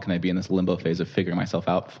how long can I be in this limbo phase of figuring myself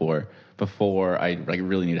out before I like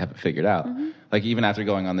really need to have it figured out? Like even after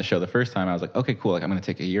going on the show the first time, I was like, okay, cool. Like I'm going to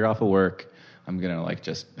take a year off of work. I'm going to like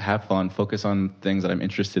just have fun, focus on things that I'm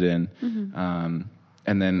interested in.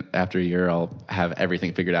 And then after a year, I'll have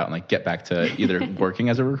everything figured out and like get back to either working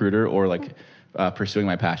as a recruiter or like pursuing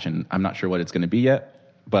my passion. I'm not sure what it's going to be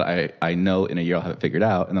yet, but I know in a year I'll have it figured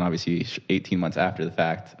out. And then obviously 18 months after the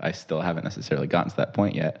fact, I still haven't necessarily gotten to that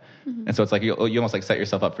point yet. And so it's like you almost like set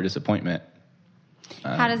yourself up for disappointment.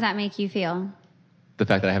 How does that make you feel? The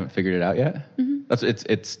fact that I haven't figured it out yet?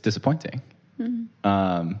 It's disappointing.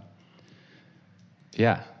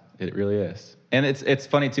 Yeah, it really is. And it's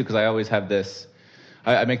funny too, because I always have this,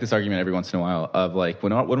 I make this argument every once in a while of like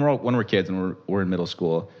when we're kids and we're in middle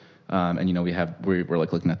school, and you know we're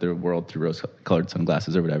like looking at the world through rose-colored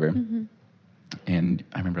sunglasses or whatever. And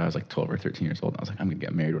I remember I was like 12 or 13 years old. And I was like, I'm gonna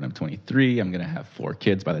get married when I'm 23. I'm gonna have 4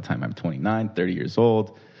 kids by the time I'm 29, 30 years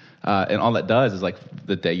old. And all that does is like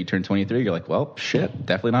the day you turn 23, you're like, well, shit,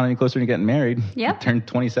 definitely not any closer to getting married. Yep. Turn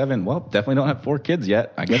 27, well, definitely don't have 4 kids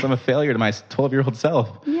yet. I guess I'm a failure to my 12-year-old self.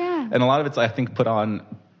 Yeah. And a lot of it's, I think,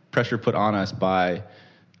 pressure put on us by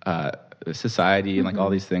society and like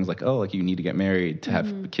all these things, like, oh, like you need to get married to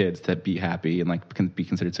have kids, to be happy and like be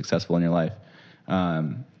considered successful in your life.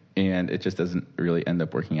 And it just doesn't really end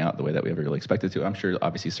up working out the way that we ever really expected to. I'm sure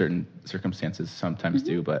obviously certain circumstances sometimes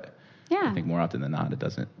do, but I think more often than not, it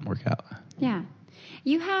doesn't work out. Yeah.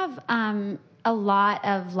 You have a lot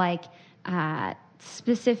of like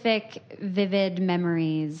specific, vivid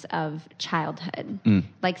memories of childhood,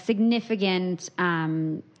 like significant,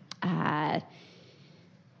 I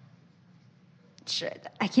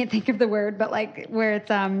can't think of the word, but like where it's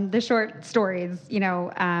the short stories, you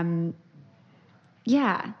know,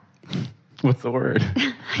 yeah. What's the word?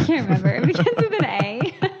 I can't remember. It begins with an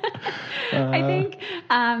A. I think.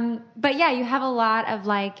 But yeah, you have a lot of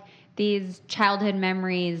like these childhood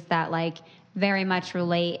memories that like very much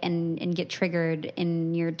relate and get triggered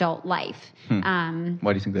in your adult life. Why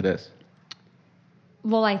do you think that is?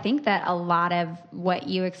 Well, I think that a lot of what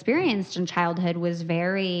you experienced in childhood was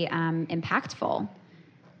very impactful.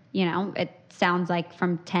 You know, it sounds like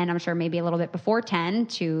from 10, I'm sure maybe a little bit before 10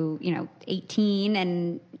 to, 18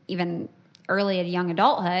 and even early young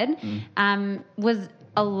adulthood, was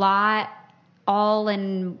a lot all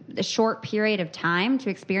in a short period of time to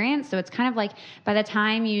experience. So it's kind of like by the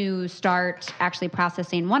time you start actually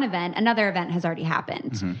processing one event, another event has already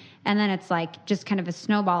happened. And then it's like just kind of a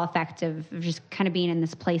snowball effect of just kind of being in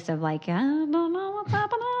this place of like, I don't know what's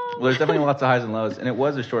happening. Well, there's definitely lots of highs and lows. And it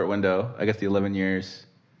was a short window, I guess the 11 years.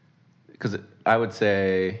 Because I would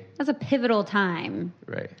say... That's a pivotal time.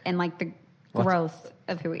 Right. And like the growth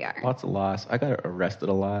of who we are. Lots of loss. I got arrested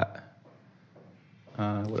a lot. For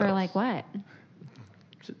else? like what?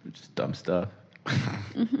 Just dumb stuff.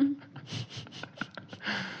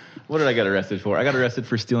 What did I get arrested for? I got arrested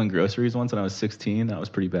for stealing groceries once when I was 16. That was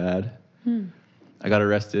pretty bad. I got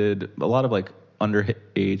arrested a lot of like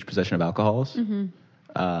underage possession of alcohols.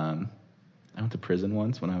 I went to prison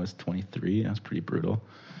once when I was 23. That was pretty brutal.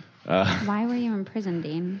 Why were you in prison,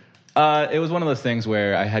 Dean? It was one of those things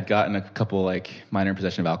where I had gotten a couple like minor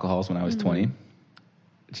possession of alcohols when I was 20.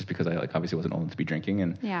 Just because I like obviously wasn't old enough to be drinking,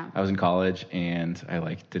 and I was in college, and I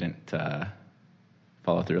like didn't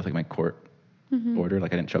follow through with like my court order,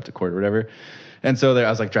 like I didn't show up to court or whatever. And so I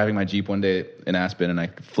was like driving my Jeep one day in Aspen, and I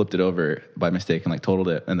flipped it over by mistake and like totaled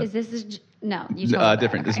it. And is this no? You totaled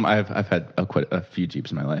different. Okay. I've had quite a few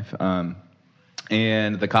Jeeps in my life.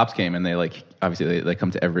 And the cops came, and they like obviously they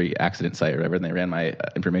come to every accident site or whatever, and they ran my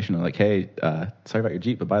information. They're like, hey, sorry about your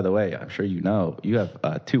Jeep, but by the way, I'm sure you know you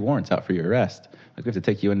have 2 warrants out for your arrest. Like we have to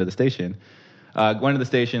take you into the station. Went to the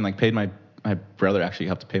station, like paid my brother actually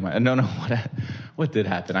helped to pay my. No, what did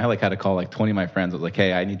happen? I like had to call like 20 of my friends. I was like,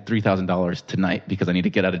 hey, I need $3,000 tonight because I need to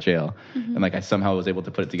get out of jail. And like I somehow was able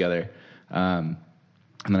to put it together. And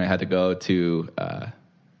then I had to go to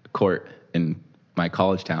court in my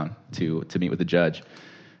college town to meet with the judge.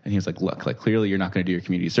 And he was like, look, like clearly you're not going to do your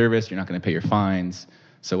community service. You're not going to pay your fines.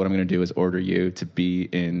 So what I'm going to do is order you to be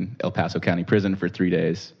in El Paso County Prison for 3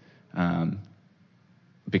 days.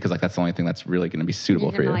 Because like that's the only thing that's really going to be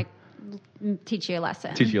suitable for you. Like teach you a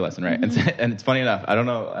lesson. Teach you a lesson, right? And it's funny enough. I don't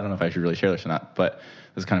know if I should really share this or not, but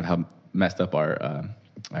this is kind of how messed up our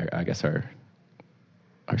I guess our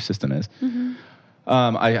system is.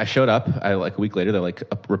 I showed up. Like a week later, they're like,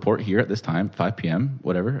 a report here at this time, 5 p.m.,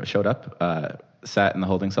 whatever. I showed up, sat in the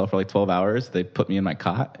holding cell for like 12 hours. They put me in my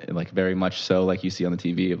cot, like very much so like you see on the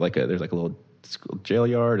TV. Like there's like a little jail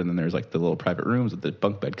yard, and then there's like the little private rooms with the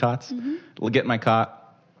bunk bed cots. I'll get in my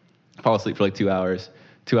cot, fall asleep for like 2 hours.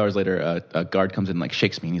 2 hours later, a guard comes in and like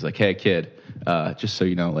shakes me, and he's like, "Hey, kid, just so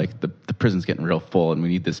you know, like the prison's getting real full, and we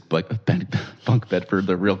need this like bunk bed for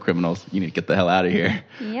the real criminals. You need to get the hell out of here."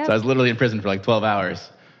 Yep. So I was literally in prison for like 12 hours.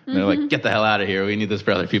 And they're like, "Get the hell out of here. We need this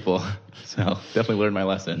for other people." So definitely learned my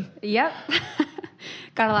lesson. Yep.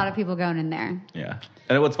 Got a lot of people going in there. Yeah.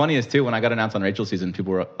 And what's funny is too, when I got announced on Rachel's season,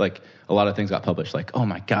 people were like, a lot of things got published. Like, "Oh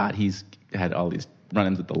my God, he's had all these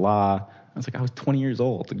run-ins with the law." I was like, I was 20 years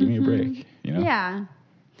old. Like, give me a break. You know? Yeah.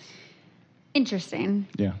 Interesting.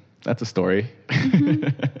 Yeah. That's a story.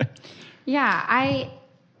 Yeah.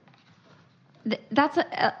 That's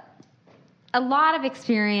a lot of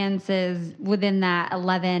experiences within that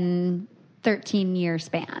 11, 13 year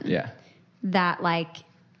span. Yeah. That like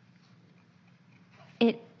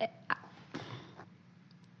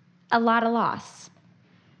a lot of loss.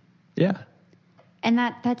 Yeah. And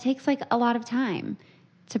that takes like a lot of time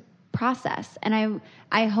to process. And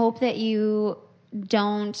I hope that you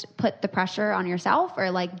don't put the pressure on yourself,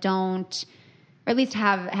 or like don't, or at least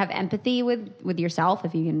have empathy with yourself,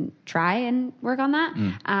 if you can try and work on that.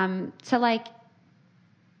 To like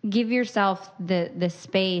give yourself the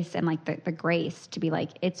space and like the grace to be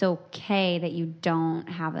like, it's okay that you don't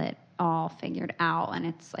have it all figured out. And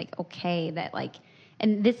it's like, okay that like,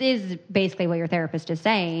 and this is basically what your therapist is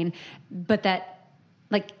saying, but that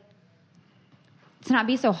like, to not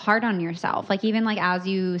be so hard on yourself. Like, even like as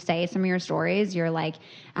you say some of your stories, you're like,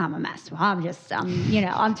 "I'm a mess. Well, I'm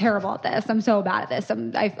terrible at this. I'm so bad at this.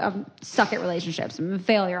 I'm suck at relationships. I'm a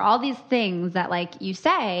failure." All these things that like you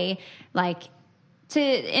say, like to,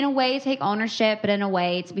 in a way, take ownership, but in a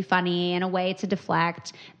way to be funny, in a way to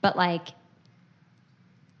deflect, but like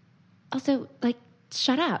also like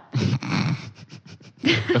shut up.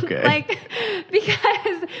 Okay. Like,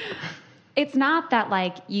 because it's not that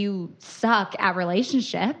like you suck at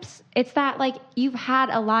relationships. It's that like you've had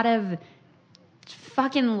a lot of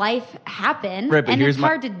fucking life happen, right, but and here's it's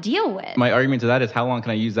hard to deal with. My argument to that is, how long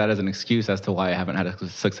can I use that as an excuse as to why I haven't had a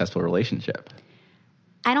successful relationship?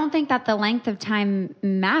 I don't think that the length of time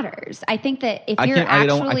matters. I think that if you're I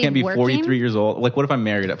actually can't be working, 43 years old. Like, what if I'm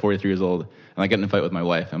married at 43 years old and I get in a fight with my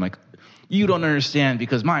wife? I'm like, "You don't understand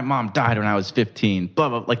because my mom died when I was 15. Blah,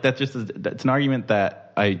 blah. Like, that's an argument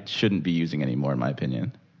that I shouldn't be using anymore, in my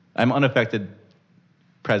opinion. I'm unaffected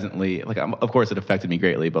presently. Like, of course, it affected me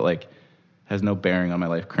greatly, but like, has no bearing on my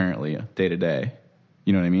life currently, day to day.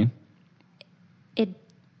 You know what I mean? It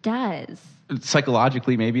does.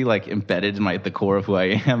 Psychologically, maybe like embedded in the core of who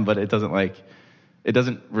I am, but it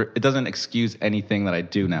doesn't excuse anything that I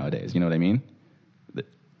do nowadays. You know what I mean?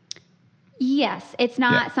 Yes, it's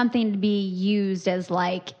not something to be used as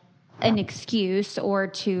like an excuse or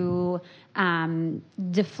to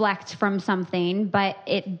deflect from something, but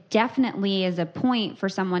it definitely is a point for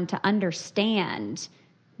someone to understand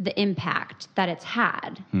the impact that it's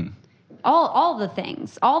had. All the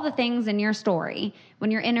things in your story, when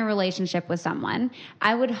you're in a relationship with someone,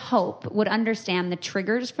 I would hope would understand the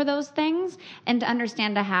triggers for those things, and to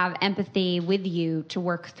understand to have empathy with you to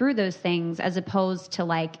work through those things, as opposed to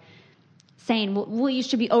like saying, well, you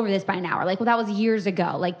should be over this by now, or like, well, that was years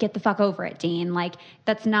ago. Like, get the fuck over it, Dean. Like,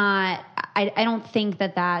 that's not, I don't think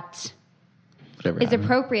that is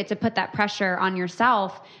appropriate to put that pressure on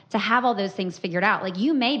yourself to have all those things figured out. Like,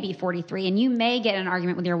 you may be 43 and you may get in an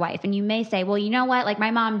argument with your wife, and you may say, well, you know what? Like, my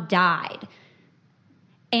mom died.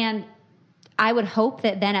 And I would hope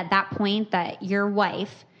that then at that point that your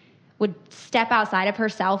wife would step outside of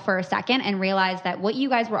herself for a second and realize that what you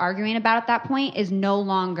guys were arguing about at that point is no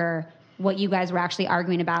longer what you guys were actually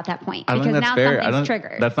arguing about at that point. I don't because think that's now fair. something's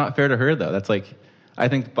triggered. That's not fair to her, though. That's like, I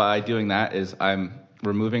think by doing that is I'm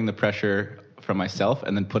removing the pressure from myself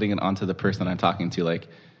and then putting it onto the person that I'm talking to, like,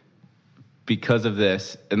 because of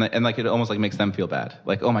this, and like it almost like makes them feel bad.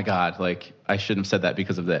 Like, oh my God, like I shouldn't have said that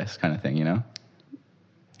because of this kind of thing, you know?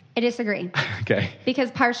 I disagree. Okay.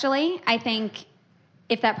 Because partially, I think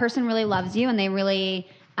if that person really loves you and they really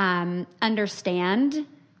understand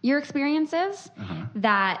your experiences,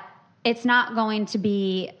 that it's not going to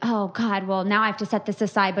be, oh God, well, now I have to set this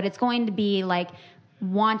aside, but it's going to be like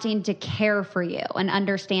wanting to care for you and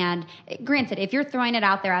understand. Granted, if you're throwing it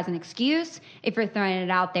out there as an excuse, if you're throwing it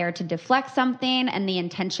out there to deflect something and the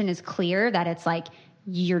intention is clear that it's like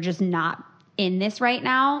you're just not in this right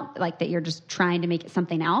now, like that you're just trying to make it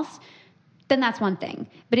something else, then that's one thing.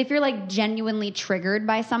 But if you're like genuinely triggered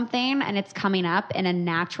by something and it's coming up in a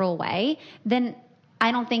natural way, then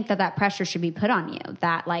I don't think that pressure should be put on you,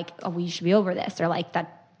 that like, oh, well, you should be over this, or like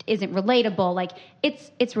that isn't relatable. Like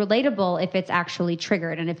it's relatable if it's actually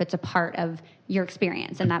triggered and if it's a part of your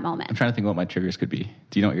experience in that moment. I'm trying to think what my triggers could be.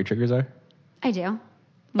 Do you know what your triggers are? I do.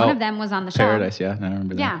 One of them was on the show. Paradise, yeah. I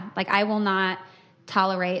remember that. Yeah. Like I will not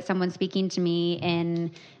tolerate someone speaking to me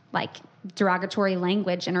in like derogatory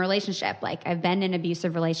language in a relationship. Like I've been in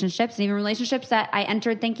abusive relationships, and even relationships that I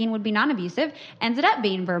entered thinking would be non-abusive ended up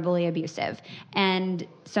being verbally abusive. And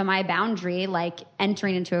so my boundary, like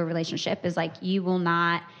entering into a relationship, is like, you will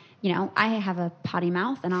not, you know, I have a potty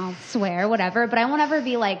mouth and I'll swear, whatever, but I won't ever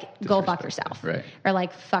be like, go fuck yourself. Right. Or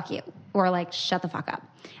like, fuck you. Or like, shut the fuck up.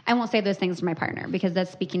 I won't say those things to my partner because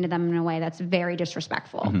that's speaking to them in a way that's very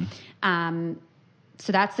disrespectful.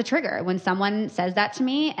 So that's the trigger. When someone says that to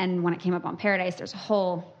me, and when it came up on Paradise, there's a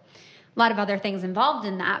whole lot of other things involved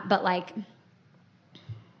in that, but like,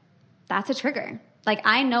 that's a trigger. Like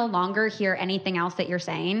I no longer hear anything else that you're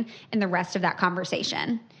saying in the rest of that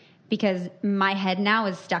conversation because my head now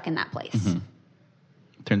is stuck in that place.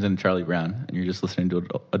 Turns into Charlie Brown and you're just listening to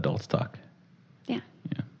adults talk. Yeah.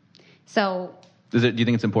 Yeah. So do you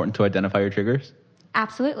think it's important to identify your triggers?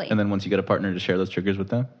 Absolutely. And then once you get a partner, to share those triggers with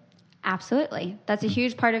them? Absolutely. That's a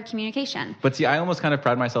huge part of communication. But see, I almost kind of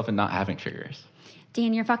pride myself in not having triggers.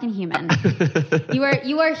 Dean, you're fucking human.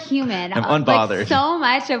 You are human. I'm unbothered. Like, so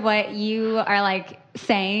much of what you are like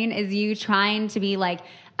saying is you trying to be like,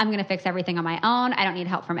 I'm going to fix everything on my own. I don't need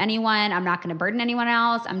help from anyone. I'm not going to burden anyone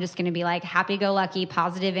else. I'm just going to be like happy-go-lucky,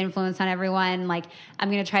 positive influence on everyone. Like I'm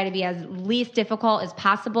going to try to be as least difficult as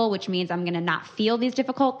possible, which means I'm going to not feel these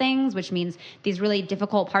difficult things, which means these really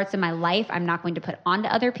difficult parts of my life I'm not going to put onto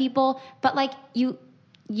other people. But like you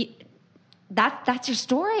that's your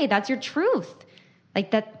story. That's your truth.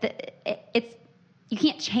 Like it's you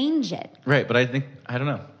can't change it. Right, but I don't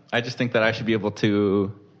know. I just think that I should be able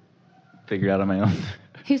to figure it out on my own.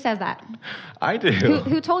 Who says that? I do.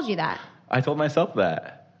 Who told you that? I told myself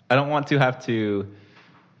that. I don't want to have to.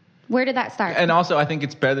 Where did that start? And also, I think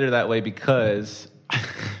it's better that way because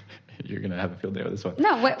you're going to have a field day with this one.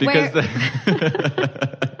 No,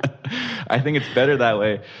 I think it's better that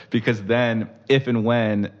way because then if and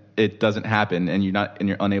when it doesn't happen and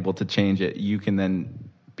you're unable to change it, you can then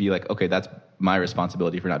be like, okay, that's my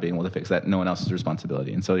responsibility for not being able to fix that. No one else's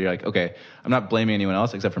responsibility. And so you're like, okay, I'm not blaming anyone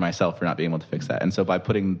else except for myself for not being able to fix that. And so by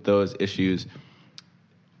putting those issues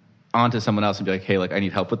onto someone else and be like, hey, like I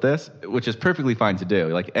need help with this, which is perfectly fine to do.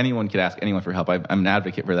 Like anyone could ask anyone for help. I'm an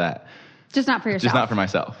advocate for that. Just not for yourself. Just not for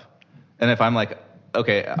myself. And if I'm like,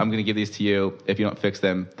 okay, I'm going to give these to you. If you don't fix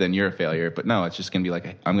them, then you're a failure. But no, it's just going to be like,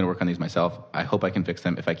 I'm going to work on these myself. I hope I can fix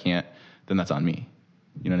them. If I can't, then that's on me.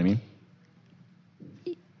 You know what I mean?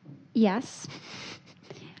 Yes.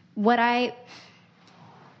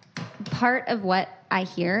 Part of what I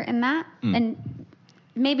hear in that, and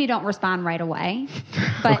maybe don't respond right away,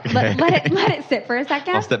 but okay. let it sit for a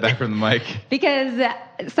second. I'll step back from the mic. Because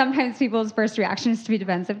sometimes people's first reaction is to be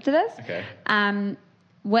defensive to this. Okay.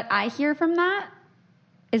 What I hear from that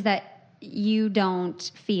is that you don't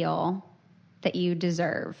feel that you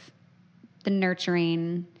deserve the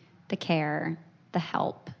nurturing, the care, the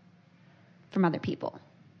help from other people.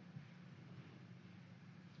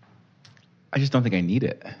 I just don't think I need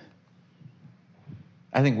it.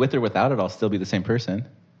 I think with or without it, I'll still be the same person.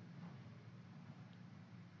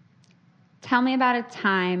 Tell me about a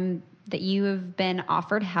time that you have been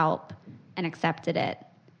offered help and accepted it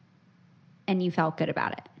and you felt good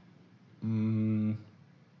about it.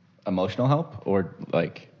 Emotional help or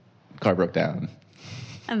like car broke down?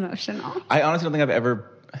 Emotional. I honestly don't think I've ever...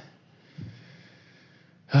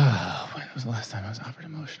 when was the last time I was offered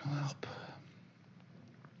emotional help?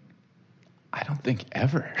 I don't think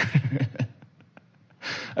ever.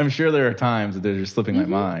 I'm sure there are times that they're just slipping my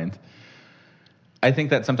mind. I think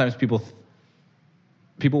that sometimes people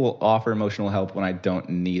will offer emotional help when I don't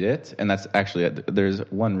need it. And that's actually, there's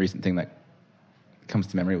one recent thing that comes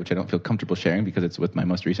to memory, which I don't feel comfortable sharing because it's with my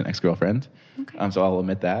most recent ex-girlfriend. Okay. So I'll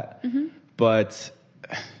admit that. But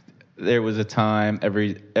there was a time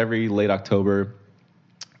every late October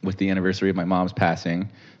with the anniversary of my mom's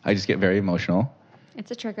passing, I just get very emotional. It's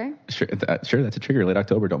a trigger. Sure, that's a trigger. Late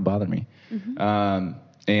October, don't bother me.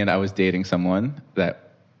 And I was dating someone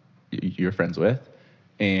that you're friends with,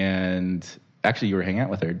 and actually you were hanging out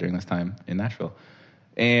with her during this time in Nashville.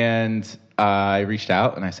 And I reached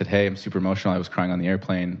out and I said, hey, I'm super emotional. I was crying on the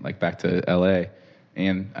airplane, like back to LA,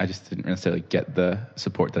 and I just didn't necessarily get the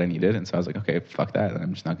support that I needed. And so I was like, okay, fuck that.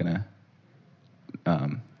 I'm just not going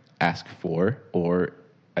to ask for, or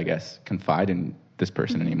I guess confide in this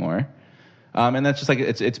person anymore. And that's just like,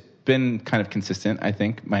 it's been kind of consistent, I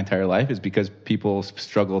think, my entire life, is because people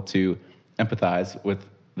struggle to empathize with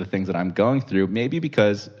the things that I'm going through, maybe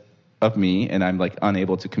because of me, and I'm like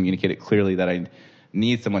unable to communicate it clearly that I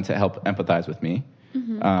need someone to help empathize with me.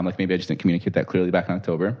 Like maybe I just didn't communicate that clearly back in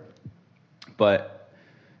October. But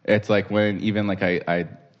it's like when even like I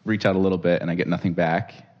reach out a little bit and I get nothing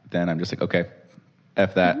back, then I'm just like, okay,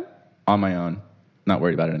 F that, on my own, not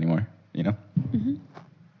worried about it anymore, you know?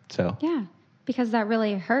 So. Yeah, because that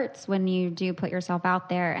really hurts when you do put yourself out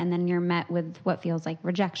there and then you're met with what feels like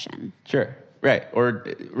rejection. Sure, right. Or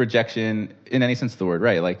rejection in any sense of the word,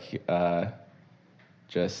 right? Like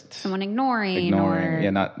just... someone ignoring. Yeah,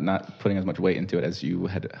 not putting as much weight into it as you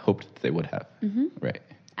had hoped they would have. Right.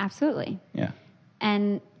 Absolutely. Yeah.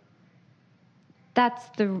 And that's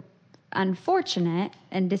the unfortunate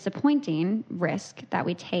and disappointing risk that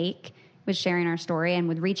we take with sharing our story and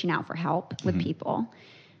with reaching out for help with people.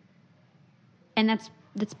 And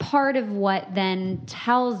that's part of what then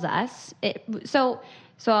tells us it. So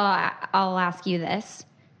I'll ask you this.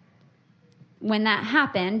 When that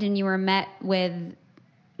happened and you were met with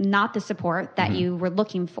not the support that you were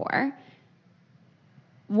looking for,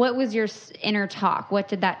 what was your inner talk? What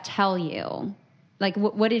did that tell you? Like,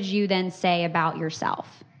 what did you then say about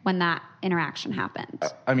yourself when that interaction happened?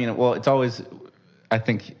 I mean, well, it's always, I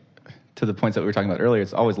think, to the points that we were talking about earlier,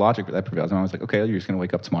 it's always logic that prevails. And I was like, okay, you're just going to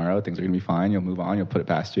wake up tomorrow. Things are going to be fine. You'll move on. You'll put it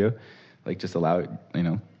past you. Like, just allow it,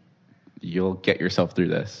 you'll get yourself through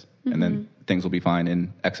this. And then things will be fine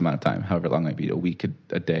in X amount of time, however long it might be, a week,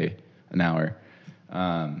 a day, an hour.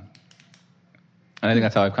 And I think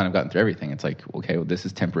that's how I've kind of gotten through everything. It's like, okay, well, this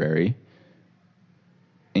is temporary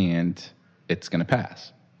and it's going to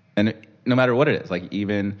pass. And no matter what it is, like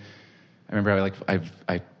even, I remember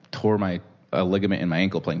I tore a ligament in my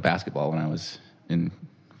ankle playing basketball when I was in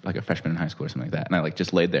like a freshman in high school or something like that. And I like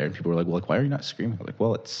just laid there and people were like, well, why are you not screaming? I'm like,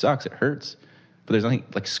 well, it sucks. It hurts. But there's nothing,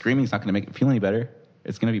 like screaming's not going to make it feel any better.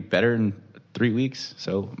 It's going to be better in 3 weeks.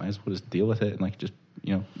 So might as well just deal with it and like just,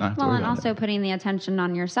 not have to worry about it. Well, and also putting the attention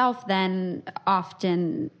on yourself then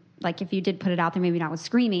often, like if you did put it out there, maybe not with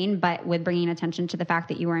screaming, but with bringing attention to the fact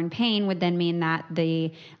that you were in pain would then mean that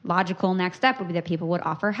the logical next step would be that people would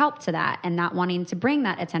offer help to that and not wanting to bring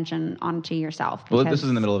that attention onto yourself. Well, this was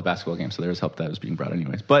in the middle of a basketball game, so there was help that was being brought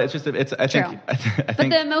anyways. But it's just, I think. But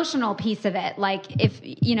the emotional piece of it, like if,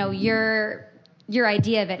 your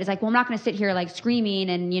idea of it is like, well, I'm not going to sit here like screaming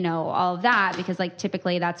and, all of that because like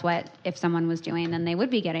typically that's what, if someone was doing, then they would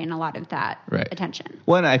be getting a lot of that attention.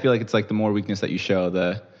 Well, and I feel like it's like the more weakness that you show,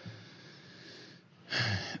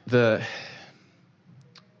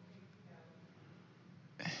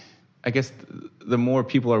 I guess the more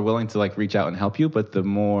people are willing to like reach out and help you, but the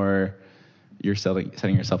more you're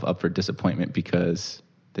setting yourself up for disappointment because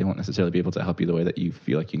they won't necessarily be able to help you the way that you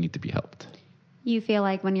feel like you need to be helped. You feel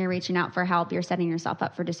like when you're reaching out for help, you're setting yourself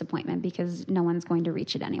up for disappointment because no one's going to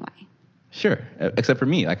reach it anyway. Sure. Except for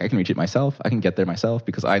me. Like I can reach it myself. I can get there myself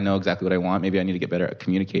because I know exactly what I want. Maybe I need to get better at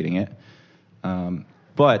communicating it.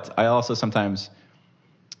 But I also sometimes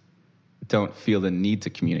don't feel the need to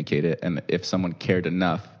communicate it. And if someone cared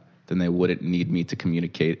enough, then they wouldn't need me to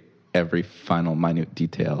communicate every final minute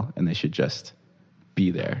detail and they should just be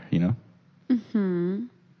there,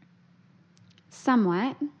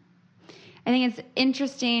 Somewhat. I think it's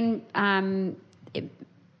interesting.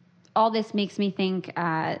 All this makes me think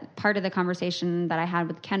part of the conversation that I had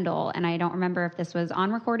with Kendall, and I don't remember if this was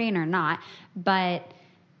on recording or not, but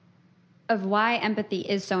of why empathy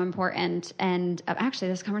is so important. And actually,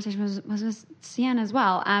 this conversation was with Sienna as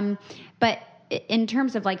well. But in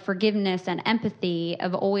terms of like forgiveness and empathy,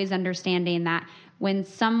 of always understanding that when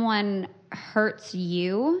someone hurts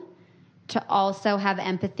you, to also have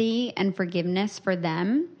empathy and forgiveness for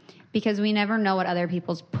them, because we never know what other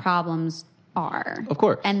people's problems are. Of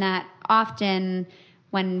course. And that often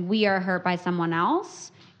when we are hurt by someone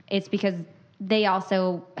else, it's because they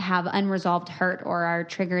also have unresolved hurt or are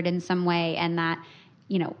triggered in some way, and that,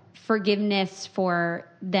 forgiveness for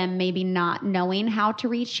them maybe not knowing how to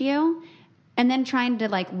reach you, and then trying to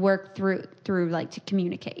like work through like to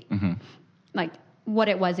communicate like what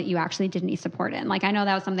it was that you actually did need support in. Like I know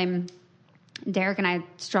that was something Derek and I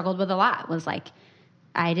struggled with a lot, was like,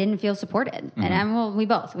 I didn't feel supported. And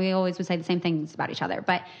we always would say the same things about each other.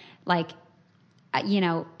 But like,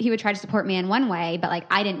 he would try to support me in one way, but like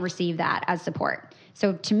I didn't receive that as support.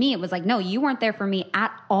 So to me, it was like, no, you weren't there for me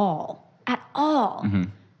at all.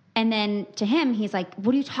 And then to him, he's like,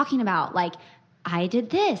 what are you talking about? Like, I did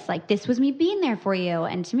this. Like, this was me being there for you.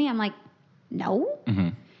 And to me, I'm like, no.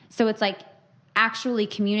 So it's like actually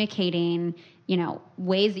communicating,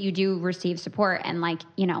 ways that you do receive support and like,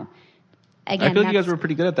 again, I feel like you guys were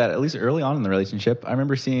pretty good at that, at least early on in the relationship. I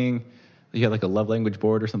remember seeing you had like a love language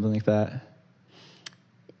board or something like that.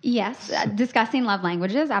 Yes, discussing love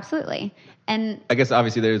languages, absolutely. And I guess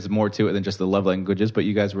obviously there's more to it than just the love languages, but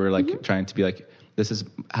you guys were like trying to be like, this is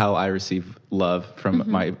how I receive love from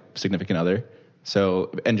my significant other.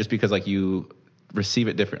 So, and just because like you receive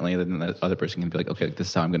it differently, then the other person can be like, okay, this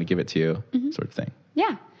is how I'm going to give it to you, sort of thing.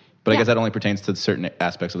 Yeah. But I guess that only pertains to certain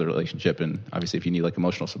aspects of the relationship. And obviously if you need like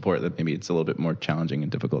emotional support, then maybe it's a little bit more challenging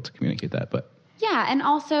and difficult to communicate that. But yeah. And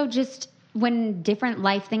also just when different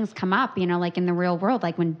life things come up, you know, like in the real world,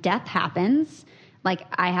 like when death happens, like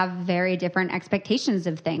I have very different expectations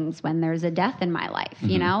of things when there's a death in my life,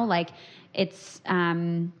 you know, like it's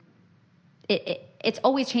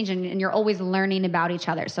always changing and you're always learning about each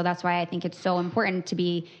other. So that's why I think it's so important to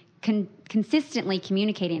be consistently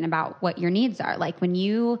communicating about what your needs are. Like when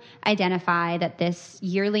you identify that this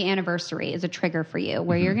yearly anniversary is a trigger for you,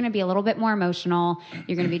 where you're going to be a little bit more emotional,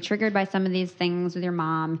 you're going to be triggered by some of these things with your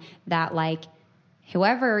mom, that like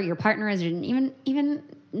whoever your partner is, even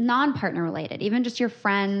non-partner related, even just your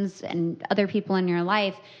friends and other people in your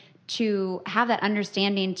life, to have that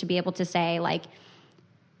understanding to be able to say like,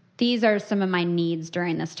 these are some of my needs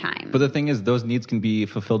during this time. But the thing is, those needs can be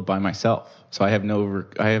fulfilled by myself. So I have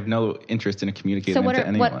no interest in communicating them to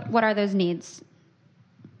anyone. What are those needs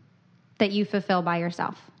that you fulfill by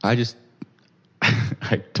yourself? I just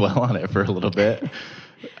I dwell on it for a little bit.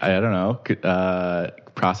 I don't know,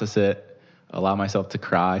 process it, allow myself to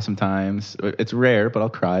cry sometimes. It's rare, but I'll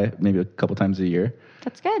cry maybe a couple times a year.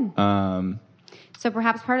 That's good. So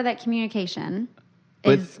perhaps part of that communication.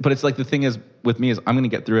 But it's like the thing is with me is I'm going to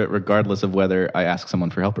get through it regardless of whether I ask someone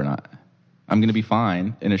for help or not. I'm going to be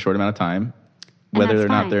fine in a short amount of time, whether or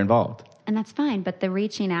not they're involved. And that's fine. But the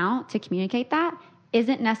reaching out to communicate that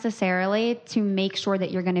isn't necessarily to make sure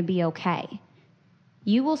that you're going to be okay.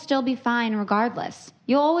 You will still be fine regardless.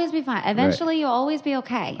 You'll always be fine. Eventually, You'll always be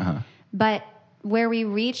okay. But where we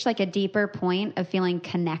reach like a deeper point of feeling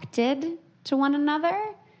connected to one another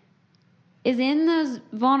is in those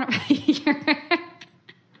vulnerable...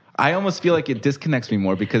 I almost feel like it disconnects me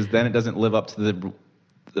more because then it doesn't live up to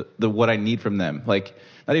the what I need from them. Like,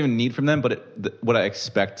 not even need from them, but what I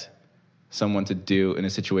expect someone to do in a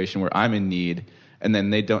situation where I'm in need, and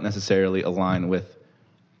then they don't necessarily align with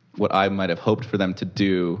what I might have hoped for them to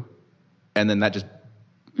do, and then that just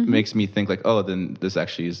makes me think like, oh, then this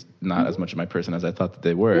actually is not as much of my person as I thought that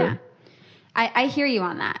they were. Yeah. I hear you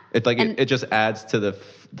on that. It's like it just adds to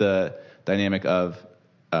the dynamic of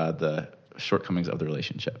the shortcomings of the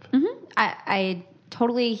relationship. I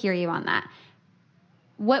totally hear you on that.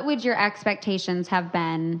 What would your expectations have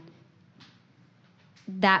been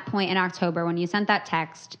that point in October when you sent that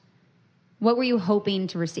text? What were you hoping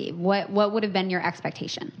to receive? What would have been your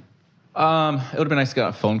expectation? It would have been nice to get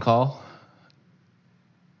a phone call.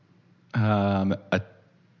 A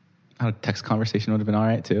text conversation would have been all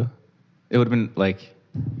right too. It would have been like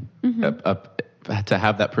to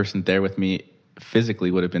have that person there with me physically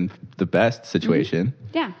would have been the best situation.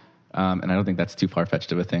 Yeah. And I don't think that's too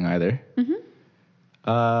far-fetched of a thing either.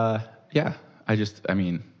 Yeah. I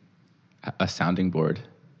mean, a sounding board.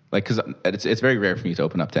 Like, because it's very rare for me to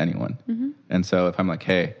open up to anyone. And so if I'm like,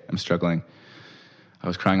 hey, I'm struggling. I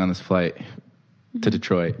was crying on this flight to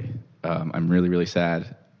Detroit. I'm really, really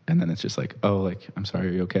sad. And then it's just like, oh, like, I'm sorry,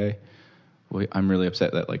 are you okay? Well, I'm really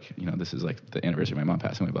upset that, like, you know, this is like the anniversary of my mom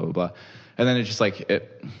passing away, blah, blah, blah. And then it's just like,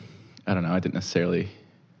 I don't know, I didn't necessarily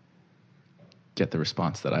get the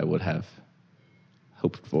response that I would have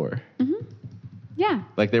hoped for. Yeah.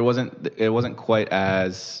 Like it wasn't quite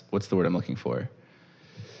as, what's the word I'm looking for?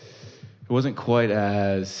 It wasn't quite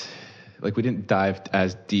as, like we didn't dive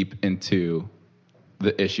as deep into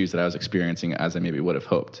the issues that I was experiencing as I maybe would have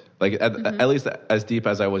hoped. Like at least as deep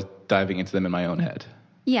as I was diving into them in my own head.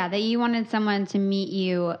 Yeah, that you wanted someone to meet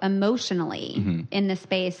you emotionally in the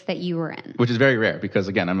space that you were in. Which is very rare because,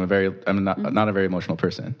 again, I'm not a very emotional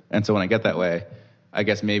person. And so when I get that way, I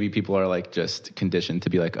guess maybe people are like just conditioned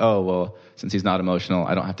to be like, oh, well, since he's not emotional,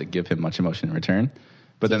 I don't have to give him much emotion in return.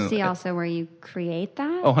 But Do then you see also where you create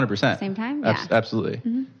that? Oh, 100%. At the same time? Yeah. Absolutely.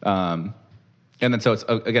 And then so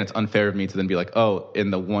it's unfair of me to then be like, oh, in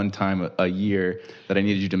the one time a year that I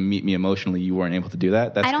needed you to meet me emotionally, you weren't able to do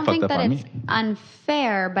that. That's I don't fucked think up that on it's me.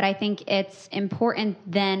 unfair, but I think it's important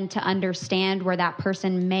then to understand where that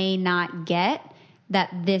person may not get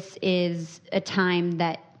that this is a time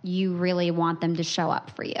that you really want them to show up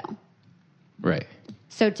for you. Right.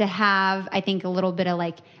 So to have, I think, a little bit of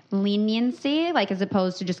like leniency, like as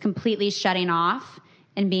opposed to just completely shutting off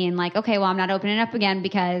and being like, okay, well, I'm not opening up again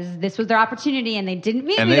because this was their opportunity and they didn't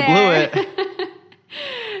meet me there. And they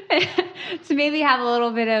blew it. To maybe have a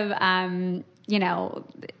little bit of,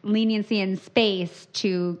 leniency and space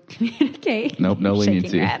to communicate. Nope, no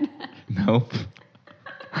leniency. Red. Nope.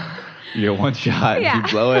 You're one shot. Yeah. If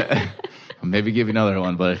you blow it, I'll maybe give you another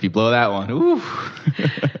one. But if you blow that one, ooh.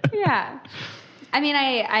 Yeah. I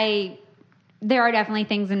mean, there are definitely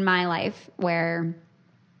things in my life where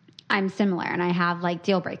I'm similar, and I have like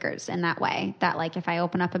deal breakers in that way, that like if I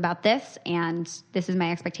open up about this and this is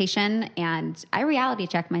my expectation, and I reality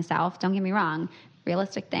check myself, don't get me wrong,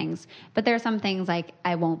 realistic things, but there are some things like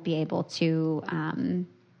I won't be able to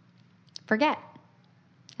forget,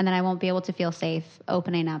 and then I won't be able to feel safe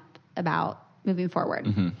opening up about moving forward.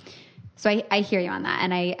 Mm-hmm. So I hear you on that,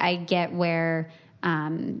 and I get where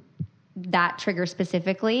that trigger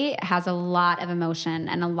specifically has a lot of emotion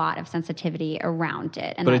and a lot of sensitivity around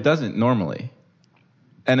it. And but it doesn't normally.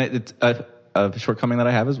 And it's a shortcoming that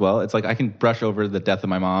I have as well. It's like I can brush over the death of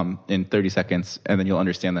my mom in 30 seconds, and then you'll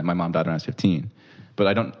understand that my mom died when I was 15. But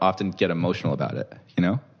I don't often get emotional about it, you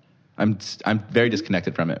know? I'm very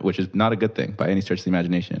disconnected from it, which is not a good thing by any stretch of the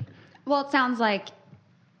imagination. Well, it sounds like,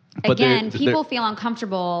 again, people feel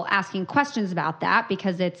uncomfortable asking questions about that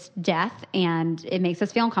because it's death and it makes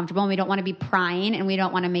us feel uncomfortable, and we don't want to be prying, and we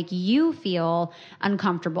don't want to make you feel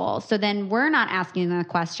uncomfortable. So then we're not asking the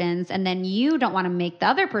questions, and then you don't want to make the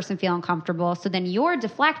other person feel uncomfortable. So then you're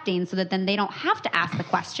deflecting so that then they don't have to ask the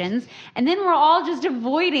questions. And then we're all just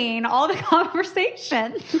avoiding all the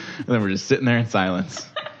conversation. And then we're just sitting there in silence.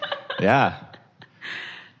 Yeah.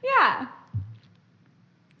 Yeah.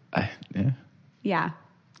 Yeah. Yeah.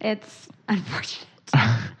 It's unfortunate.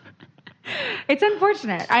 It's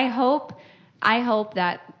unfortunate. I hope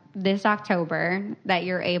that this October that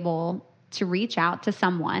you're able to reach out to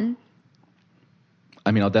someone.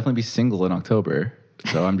 I mean, I'll definitely be single in October,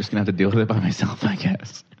 so I'm just going to have to deal with it by myself, I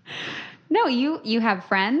guess. No, you have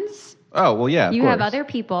friends. Oh, well, yeah, You have other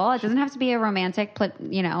people. It doesn't have to be a romantic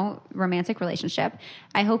relationship.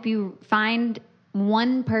 I hope you find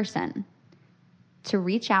one person to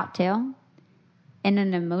reach out to in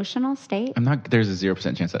an emotional state. There's a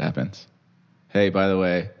 0% chance that happens. Hey, by the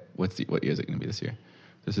way, what year is it going to be this year?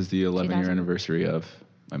 This is the 11-year anniversary of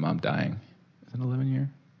my mom dying. Is it 11 year?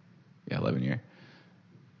 Yeah, 11 year.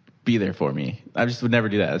 Be there for me. I just would never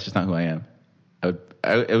do that. That's just not who I am.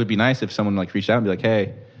 It would be nice if someone like reached out and be like,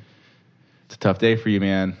 hey, it's a tough day for you,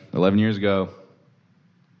 man. 11 years ago.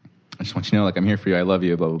 I just want you to know, like, I'm here for you. I love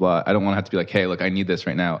you, blah, blah, blah. I don't want to have to be like, hey, look, I need this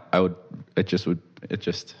right now. It just.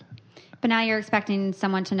 But now you're expecting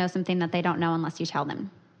someone to know something that they don't know unless you tell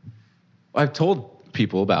them. I've told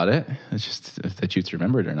people about it. It's just if they choose to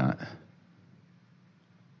remember it or not.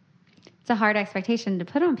 It's a hard expectation to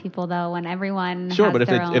put on people, though, when everyone sure, has but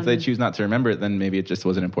their own... if they choose not to remember it, then maybe it just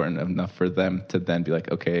wasn't important enough for them to then be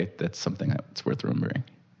like, okay, that's something that's worth remembering.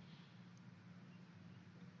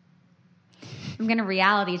 I'm going to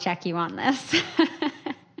reality check you on this.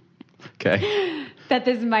 Okay. That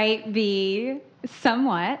this might be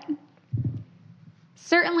somewhat...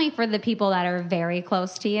 Certainly for the people that are very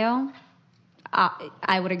close to you,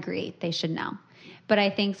 I would agree they should know. But I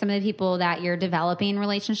think some of the people that you're developing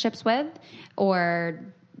relationships with or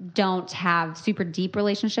don't have super deep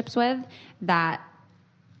relationships with, that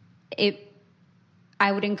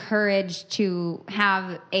I would encourage to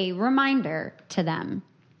have a reminder to them,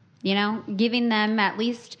 you know, giving them at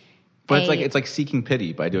least. But it's like seeking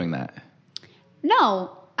pity by doing that.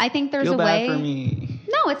 No, I think there's feel a way. Feel bad for me.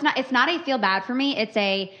 No, it's not. It's not a feel bad for me. It's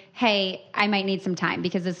a, hey, I might need some time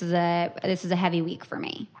because this is a heavy week for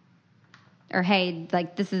me. Or hey,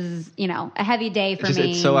 like this is, a heavy day for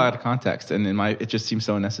me. It's so out of context, and it just seems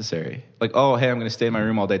so unnecessary. Like, oh, hey, I'm going to stay in my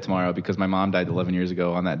room all day tomorrow because my mom died 11 years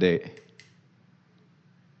ago on that date.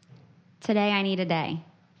 Today I need a day.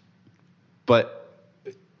 But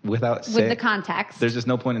with the context, there's just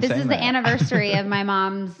no point in saying that. This is the anniversary of my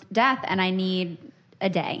mom's death, and I need a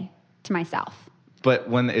day to myself. But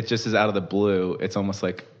when it just is out of the blue, it's almost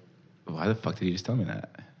like, why the fuck did you just tell me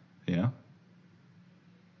that? You know?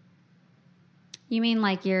 You mean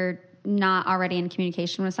like you're not already in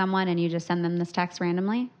communication with someone and you just send them this text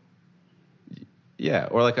randomly? Yeah,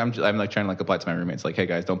 or like I'm like trying to like apply it to my roommates, like, hey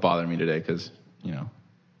guys, don't bother me today because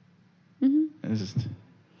Mm-hmm. It's just.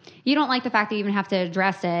 You don't like the fact that you even have to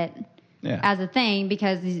address it. Yeah. As a thing,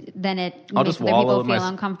 because then it makes other people feel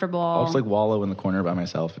uncomfortable. I'll just like wallow in the corner by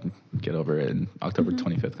myself and get over it. And October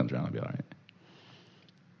 25th comes around, I'll be all right.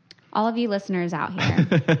 All of you listeners out here,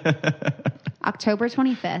 October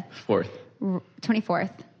 25th,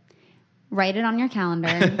 24th, write it on your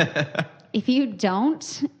calendar. If you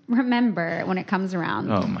don't remember when it comes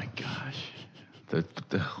around, oh my gosh,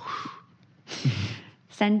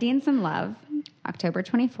 sending some love, October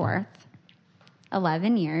 24th,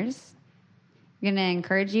 11 years. I'm going to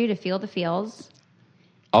encourage you to feel the feels.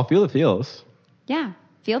 I'll feel the feels. Yeah,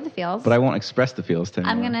 feel the feels. But I won't express the feels to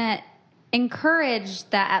anyone. I'm going to encourage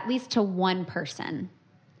that at least to one person,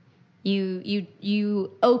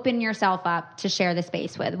 you open yourself up to share the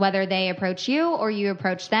space with, whether they approach you or you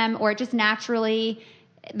approach them, or just naturally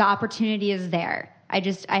the opportunity is there.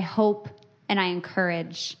 I hope and I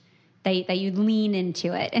encourage that you lean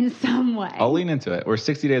into it in some way. I'll lean into it. We're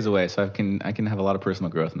 60 days away, so I can have a lot of personal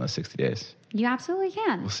growth in those 60 days. You absolutely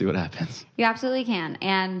can. We'll see what happens. You absolutely can.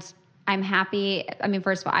 And I'm happy. I mean,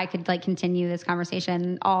 first of all, I could continue this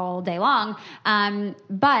conversation all day long.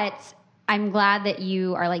 But I'm glad that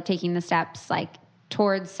you are taking the steps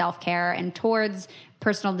towards self-care and towards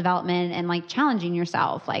personal development and challenging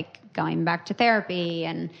yourself, going back to therapy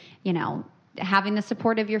and, having the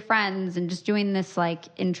support of your friends and just doing this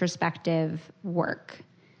introspective work.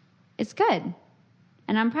 It's good.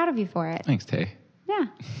 And I'm proud of you for it. Thanks, Tay. Yeah,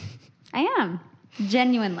 I am.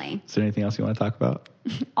 Genuinely. Is there anything else you want to talk about?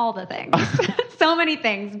 All the things. So many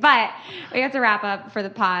things. But we have to wrap up for the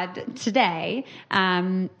pod today.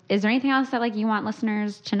 Is there anything else that you want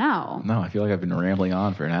listeners to know? No, I feel like I've been rambling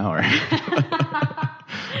on for an hour.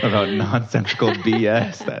 About nonsensical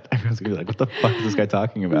BS that everyone's going to be like, what the fuck is this guy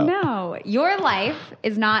talking about? No, your life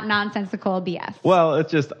is not nonsensical BS. Well,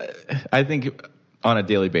 it's just, I think on a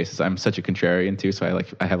daily basis, I'm such a contrarian too, so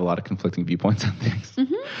I have a lot of conflicting viewpoints on things.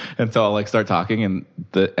 Mm-hmm. And so I'll start talking and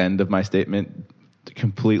the end of my statement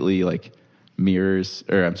completely mirrors,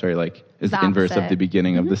 or I'm sorry, is the inverse of the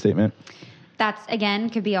beginning of the statement. That's, again,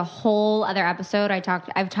 could be a whole other episode. I've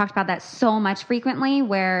talked about that so much lately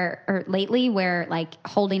where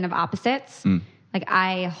holding of opposites.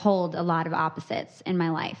 I hold a lot of opposites in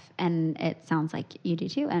my life, and it sounds like you do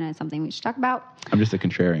too, and it's something we should talk about. I'm just a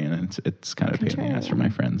contrarian, and it's kind of a pain in the ass for my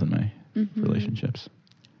friends and my relationships.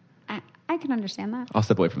 I can understand that. I'll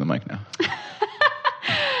step away from the mic now.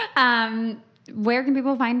 Where can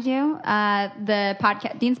people find you? The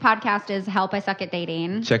podcast, Dean's podcast is Help I Suck at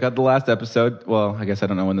Dating. Check out the last episode. Well, I guess I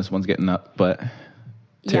don't know when this one's getting up, but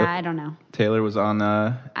I don't know. Taylor was on.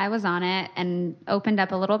 I was on it and opened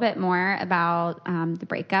up a little bit more about the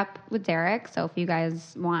breakup with Derek. So if you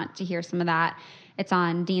guys want to hear some of that, it's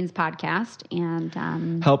on Dean's podcast. And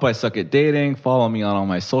Help I Suck at Dating. Follow me on all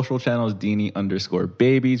my social channels,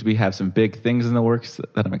 Deanie_babies. We have some big things in the works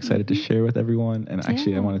that I'm excited to share with everyone. And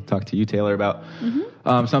actually, I want to talk to you, Taylor, about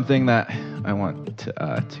something that I want to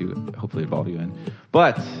hopefully involve you in.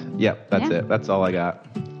 But yeah, that's it. That's all I got.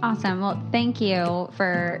 Awesome. Well, thank you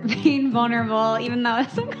for being vulnerable, even though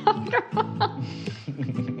it's uncomfortable.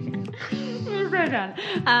 So done.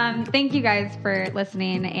 Thank you guys for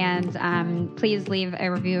listening, and please leave a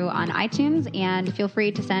review on iTunes, and feel free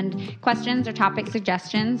to send questions or topic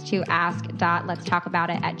suggestions to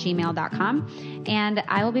ask.letstalkaboutit@gmail.com, and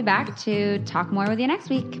I will be back to talk more with you next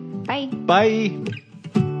week. Bye. Bye.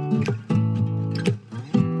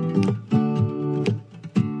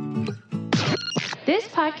 This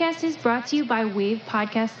podcast is brought to you by Wave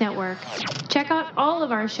Podcast Network. Check out all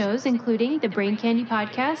of our shows, including the Brain Candy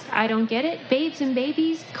Podcast, I Don't Get It, Babes and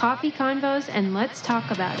Babies, Coffee Convos, and Let's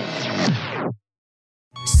Talk About It.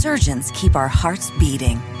 Surgeons keep our hearts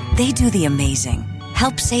beating. They do the amazing,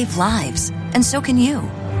 help save lives, and so can you.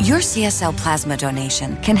 Your CSL plasma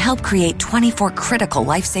donation can help create 24 critical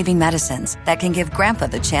life-saving medicines that can give Grandpa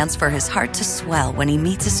the chance for his heart to swell when he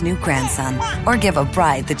meets his new grandson, or give a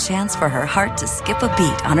bride the chance for her heart to skip a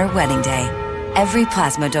beat on her wedding day. Every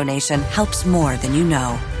plasma donation helps more than you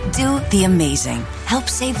know. Do the amazing. Help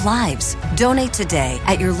save lives. Donate today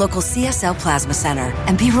at your local CSL Plasma Center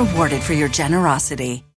and be rewarded for your generosity.